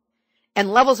day,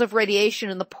 and levels of radiation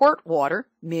in the port water,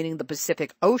 meaning the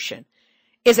Pacific Ocean,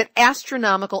 is at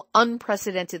astronomical,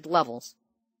 unprecedented levels.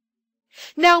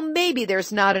 Now, maybe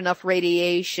there's not enough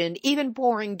radiation even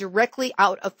pouring directly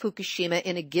out of Fukushima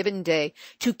in a given day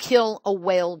to kill a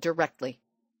whale directly.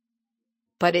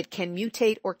 But it can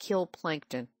mutate or kill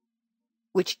plankton,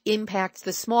 which impacts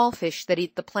the small fish that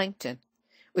eat the plankton,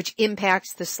 which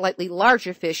impacts the slightly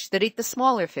larger fish that eat the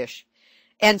smaller fish.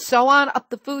 And so on up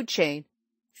the food chain,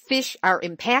 fish are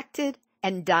impacted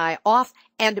and die off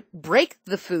and break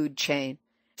the food chain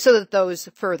so that those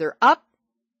further up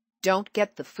don't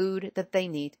get the food that they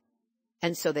need,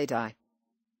 and so they die.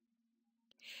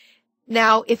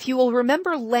 Now, if you will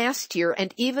remember last year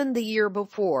and even the year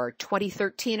before,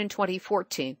 2013 and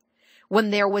 2014,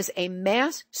 when there was a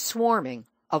mass swarming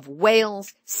of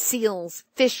whales, seals,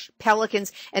 fish,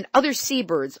 pelicans, and other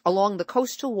seabirds along the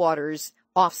coastal waters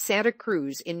off Santa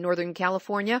Cruz in Northern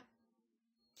California,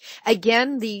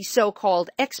 again the so-called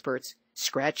experts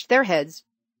scratched their heads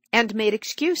and made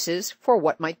excuses for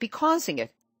what might be causing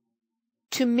it.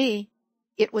 To me,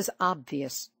 it was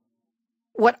obvious.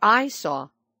 What I saw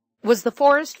was the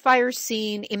forest fire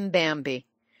scene in Bambi,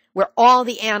 where all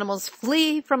the animals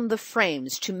flee from the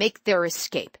frames to make their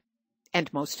escape,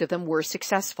 and most of them were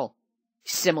successful.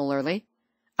 Similarly,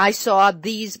 I saw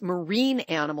these marine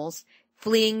animals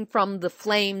fleeing from the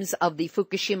flames of the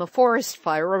Fukushima forest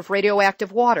fire of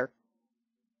radioactive water,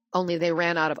 only they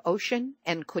ran out of ocean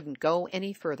and couldn't go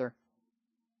any further.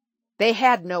 They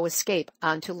had no escape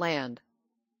onto land.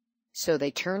 So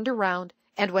they turned around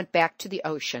and went back to the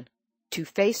ocean to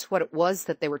face what it was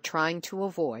that they were trying to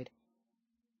avoid.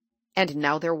 And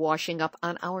now they're washing up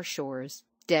on our shores,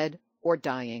 dead or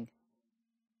dying.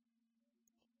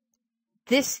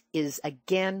 This is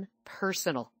again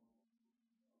personal.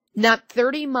 Not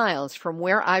 30 miles from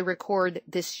where I record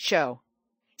this show,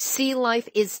 sea life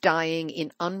is dying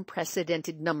in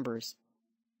unprecedented numbers.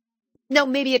 Now,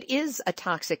 maybe it is a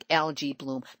toxic algae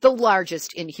bloom, the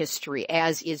largest in history,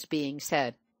 as is being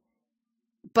said.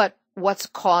 But what's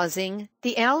causing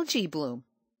the algae bloom?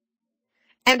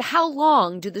 And how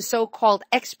long do the so-called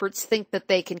experts think that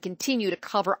they can continue to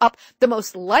cover up the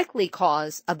most likely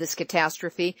cause of this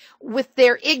catastrophe with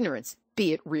their ignorance,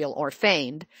 be it real or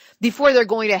feigned, before they're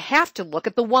going to have to look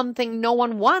at the one thing no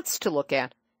one wants to look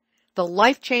at, the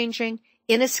life-changing,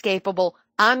 inescapable,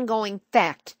 ongoing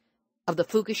fact of the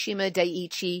Fukushima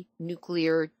Daiichi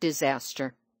nuclear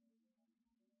disaster?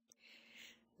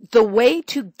 The way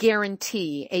to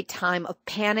guarantee a time of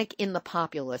panic in the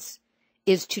populace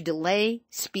is to delay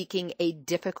speaking a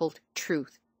difficult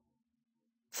truth.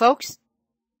 Folks,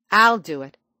 I'll do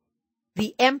it.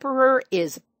 The emperor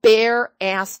is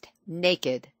bare-assed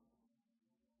naked.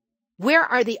 Where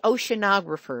are the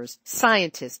oceanographers,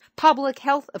 scientists, public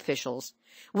health officials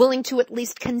willing to at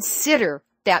least consider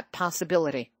that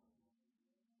possibility?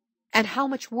 And how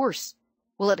much worse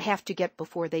will it have to get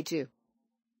before they do?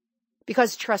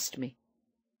 Because trust me,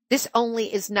 this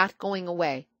only is not going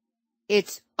away.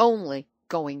 It's only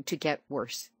going to get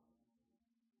worse.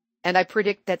 And I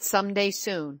predict that someday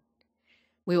soon,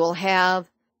 we will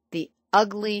have the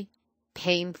ugly,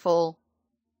 painful,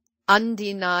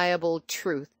 undeniable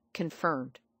truth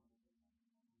confirmed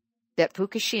that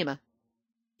Fukushima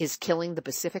is killing the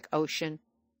Pacific Ocean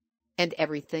and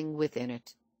everything within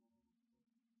it.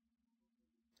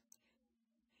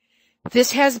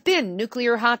 This has been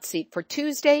Nuclear Hot Seat for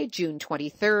Tuesday, June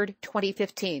 23rd,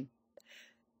 2015.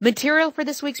 Material for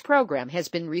this week's program has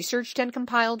been researched and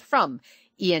compiled from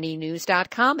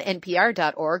ENEnews.com,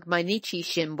 NPR.org, Mainichi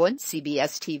Shimbun,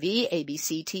 CBS TV,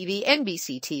 ABC TV,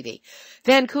 NBC TV,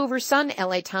 Vancouver Sun,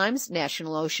 LA Times,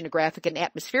 National Oceanographic and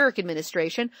Atmospheric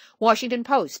Administration, Washington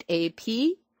Post,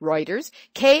 AP, Reuters,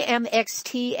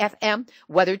 KMXT-FM,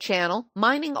 Weather Channel,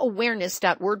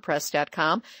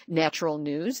 MiningAwareness.wordpress.com, Natural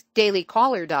News,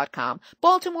 DailyCaller.com,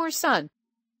 Baltimore Sun,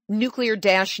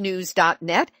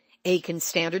 Nuclear-News.net,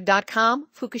 AkinStandard.com,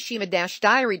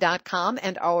 Fukushima-Diary.com,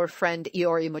 and our friend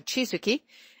Iori Mochizuki,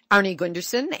 Arnie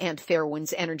Gunderson and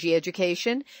Fairwinds Energy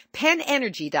Education,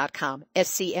 PennEnergy.com,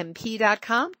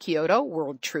 SCMP.com, Kyoto,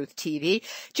 World Truth TV,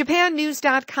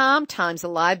 JapanNews.com,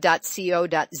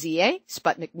 TimesAlive.co.za,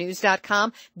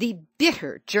 SputnikNews.com, the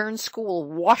bitter Jern School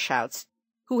washouts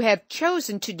who have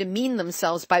chosen to demean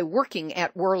themselves by working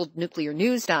at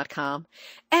worldnuclearnews.com,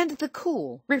 and the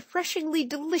cool, refreshingly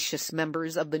delicious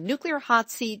members of the Nuclear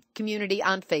Hot Seat community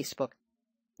on Facebook,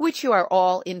 which you are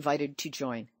all invited to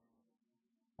join.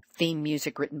 Theme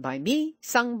music written by me,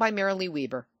 sung by Marilee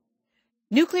Weber.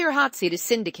 Nuclear Hot Seat is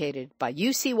syndicated by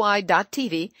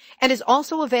UCY.TV and is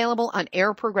also available on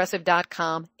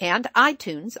airprogressive.com and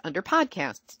iTunes under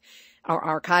podcasts. Our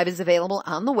archive is available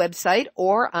on the website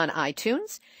or on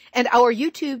iTunes, and our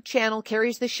YouTube channel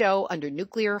carries the show under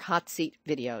Nuclear Hot Seat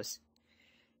videos.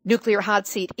 Nuclear Hot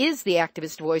Seat is the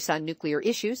activist voice on nuclear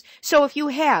issues, so if you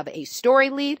have a story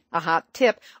lead, a hot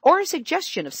tip, or a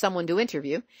suggestion of someone to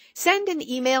interview, send an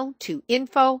email to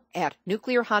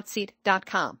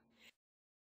info@nuclearhotseat.com.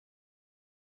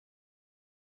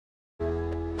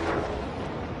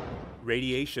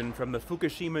 Radiation from the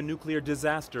Fukushima nuclear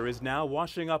disaster is now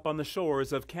washing up on the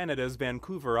shores of Canada's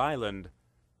Vancouver Island.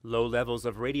 Low levels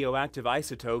of radioactive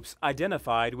isotopes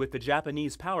identified with the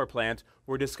Japanese power plant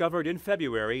were discovered in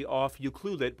February off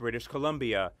Ucluelet, British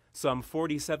Columbia, some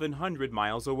 4,700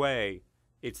 miles away.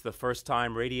 It's the first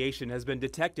time radiation has been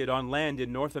detected on land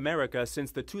in North America since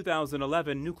the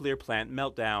 2011 nuclear plant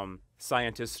meltdown.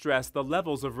 Scientists stress the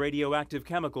levels of radioactive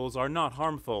chemicals are not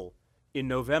harmful. In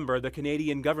November, the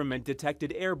Canadian government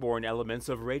detected airborne elements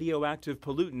of radioactive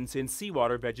pollutants in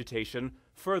seawater vegetation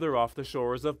further off the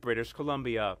shores of British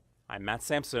Columbia. I'm Matt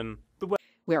Sampson.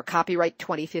 We are copyright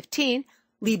 2015,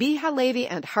 Libby Halevi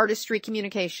and Hardestry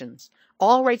Communications.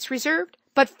 All rights reserved,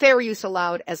 but fair use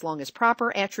allowed as long as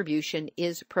proper attribution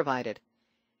is provided.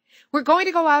 We're going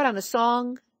to go out on a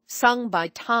song sung by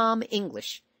Tom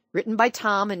English, written by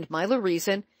Tom and Mila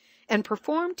Reason, and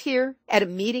performed here at a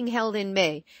meeting held in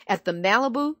May at the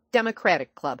Malibu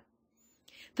Democratic Club.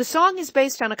 The song is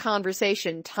based on a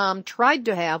conversation Tom tried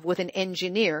to have with an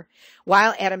engineer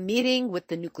while at a meeting with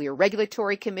the Nuclear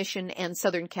Regulatory Commission and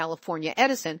Southern California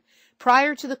Edison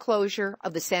prior to the closure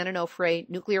of the San Onofre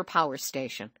nuclear power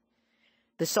station.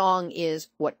 The song is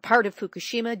What Part of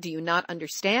Fukushima Do You Not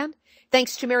Understand?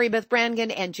 Thanks to Mary Beth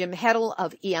Brannigan and Jim Heddle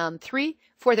of Eon 3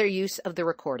 for their use of the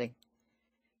recording.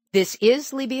 This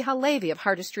is Libby Halevi of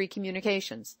Hardestry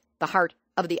Communications, the heart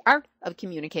of the art of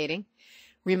communicating,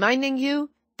 reminding you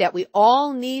that we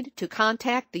all need to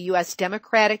contact the U.S.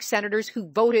 Democratic senators who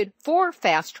voted for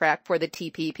fast track for the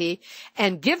TPP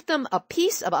and give them a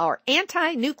piece of our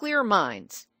anti-nuclear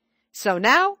minds. So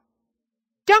now,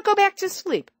 don't go back to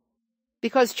sleep,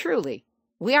 because truly,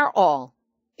 we are all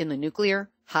in the nuclear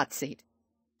hot seat.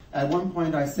 At one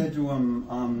point I said to him,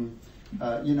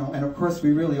 and of course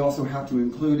we really also have to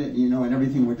include it, in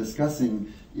everything we're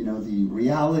discussing, the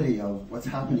reality of what's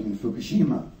happening in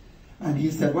Fukushima. And he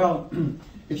said, well,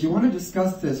 if you want to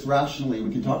discuss this rationally,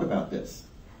 we can talk about this.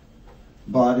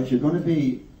 But if you're going to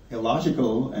be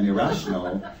illogical and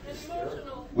irrational,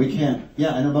 we can't,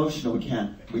 and emotional, we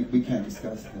can't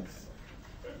discuss this.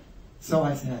 So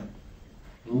I said,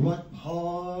 what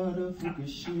part of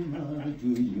Fukushima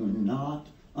do you not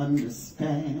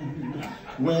understand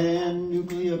when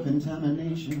nuclear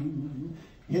contamination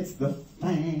hits the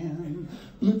fan?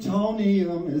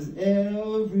 Plutonium is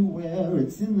everywhere.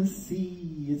 It's in the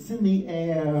sea, it's in the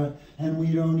air, and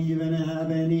we don't even have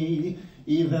any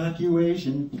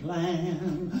evacuation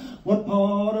plan. What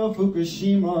part of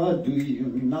Fukushima do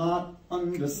you not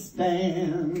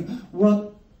understand?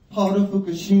 What part of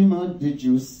Fukushima did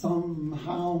you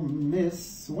somehow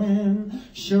miss when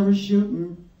sure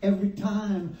shooting every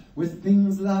time with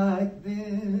things like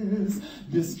this?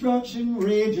 Destruction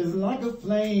rages like a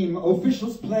flame,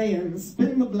 officials play and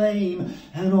spin the blame,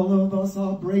 and all of us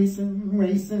are bracing,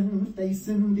 racing,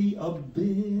 facing the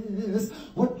abyss.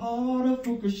 What part of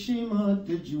Fukushima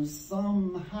did you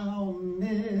somehow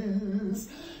miss?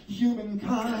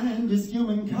 Humankind is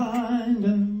humankind,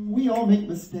 and we all make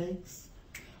mistakes.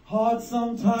 Hard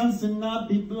sometimes to not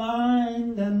be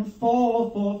blind and fall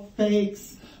for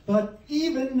fakes. But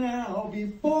even now,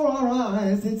 before our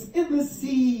eyes, it's in the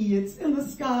sea, it's in the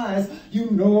skies.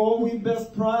 We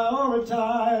best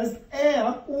prioritize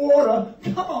air, water.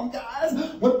 Come on, guys.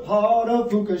 What part of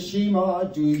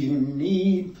Fukushima do you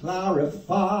need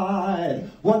clarified?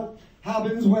 What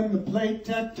happens when the plate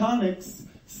tectonics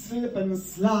slip and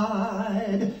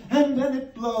slide, and then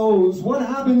it blows? What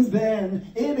happens then?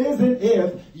 It isn't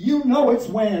if, it's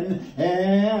when.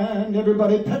 And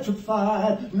everybody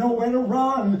petrified, nowhere to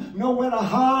run, nowhere to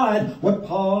hide. What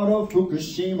part of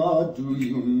Fukushima do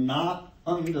you not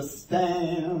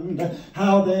understand?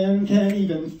 How then can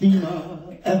even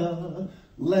FEMA ever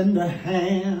lend a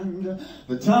hand?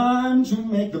 The time to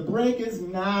make the break is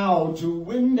now, to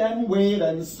wind and wave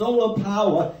and solar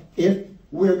power, if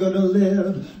We're gonna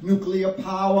live. Nuclear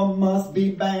power must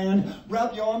be banned.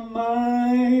 Wrap your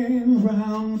mind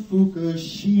round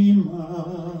Fukushima.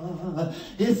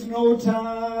 It's no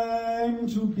time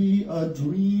to be a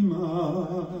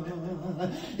dreamer.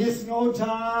 It's no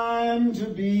time to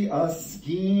be a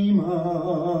schemer.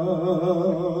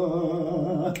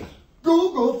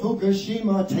 Google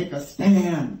Fukushima, take a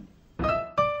stand.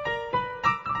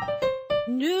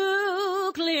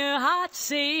 Nuclear hot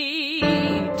seat.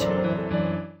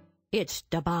 It's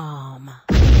the bomb.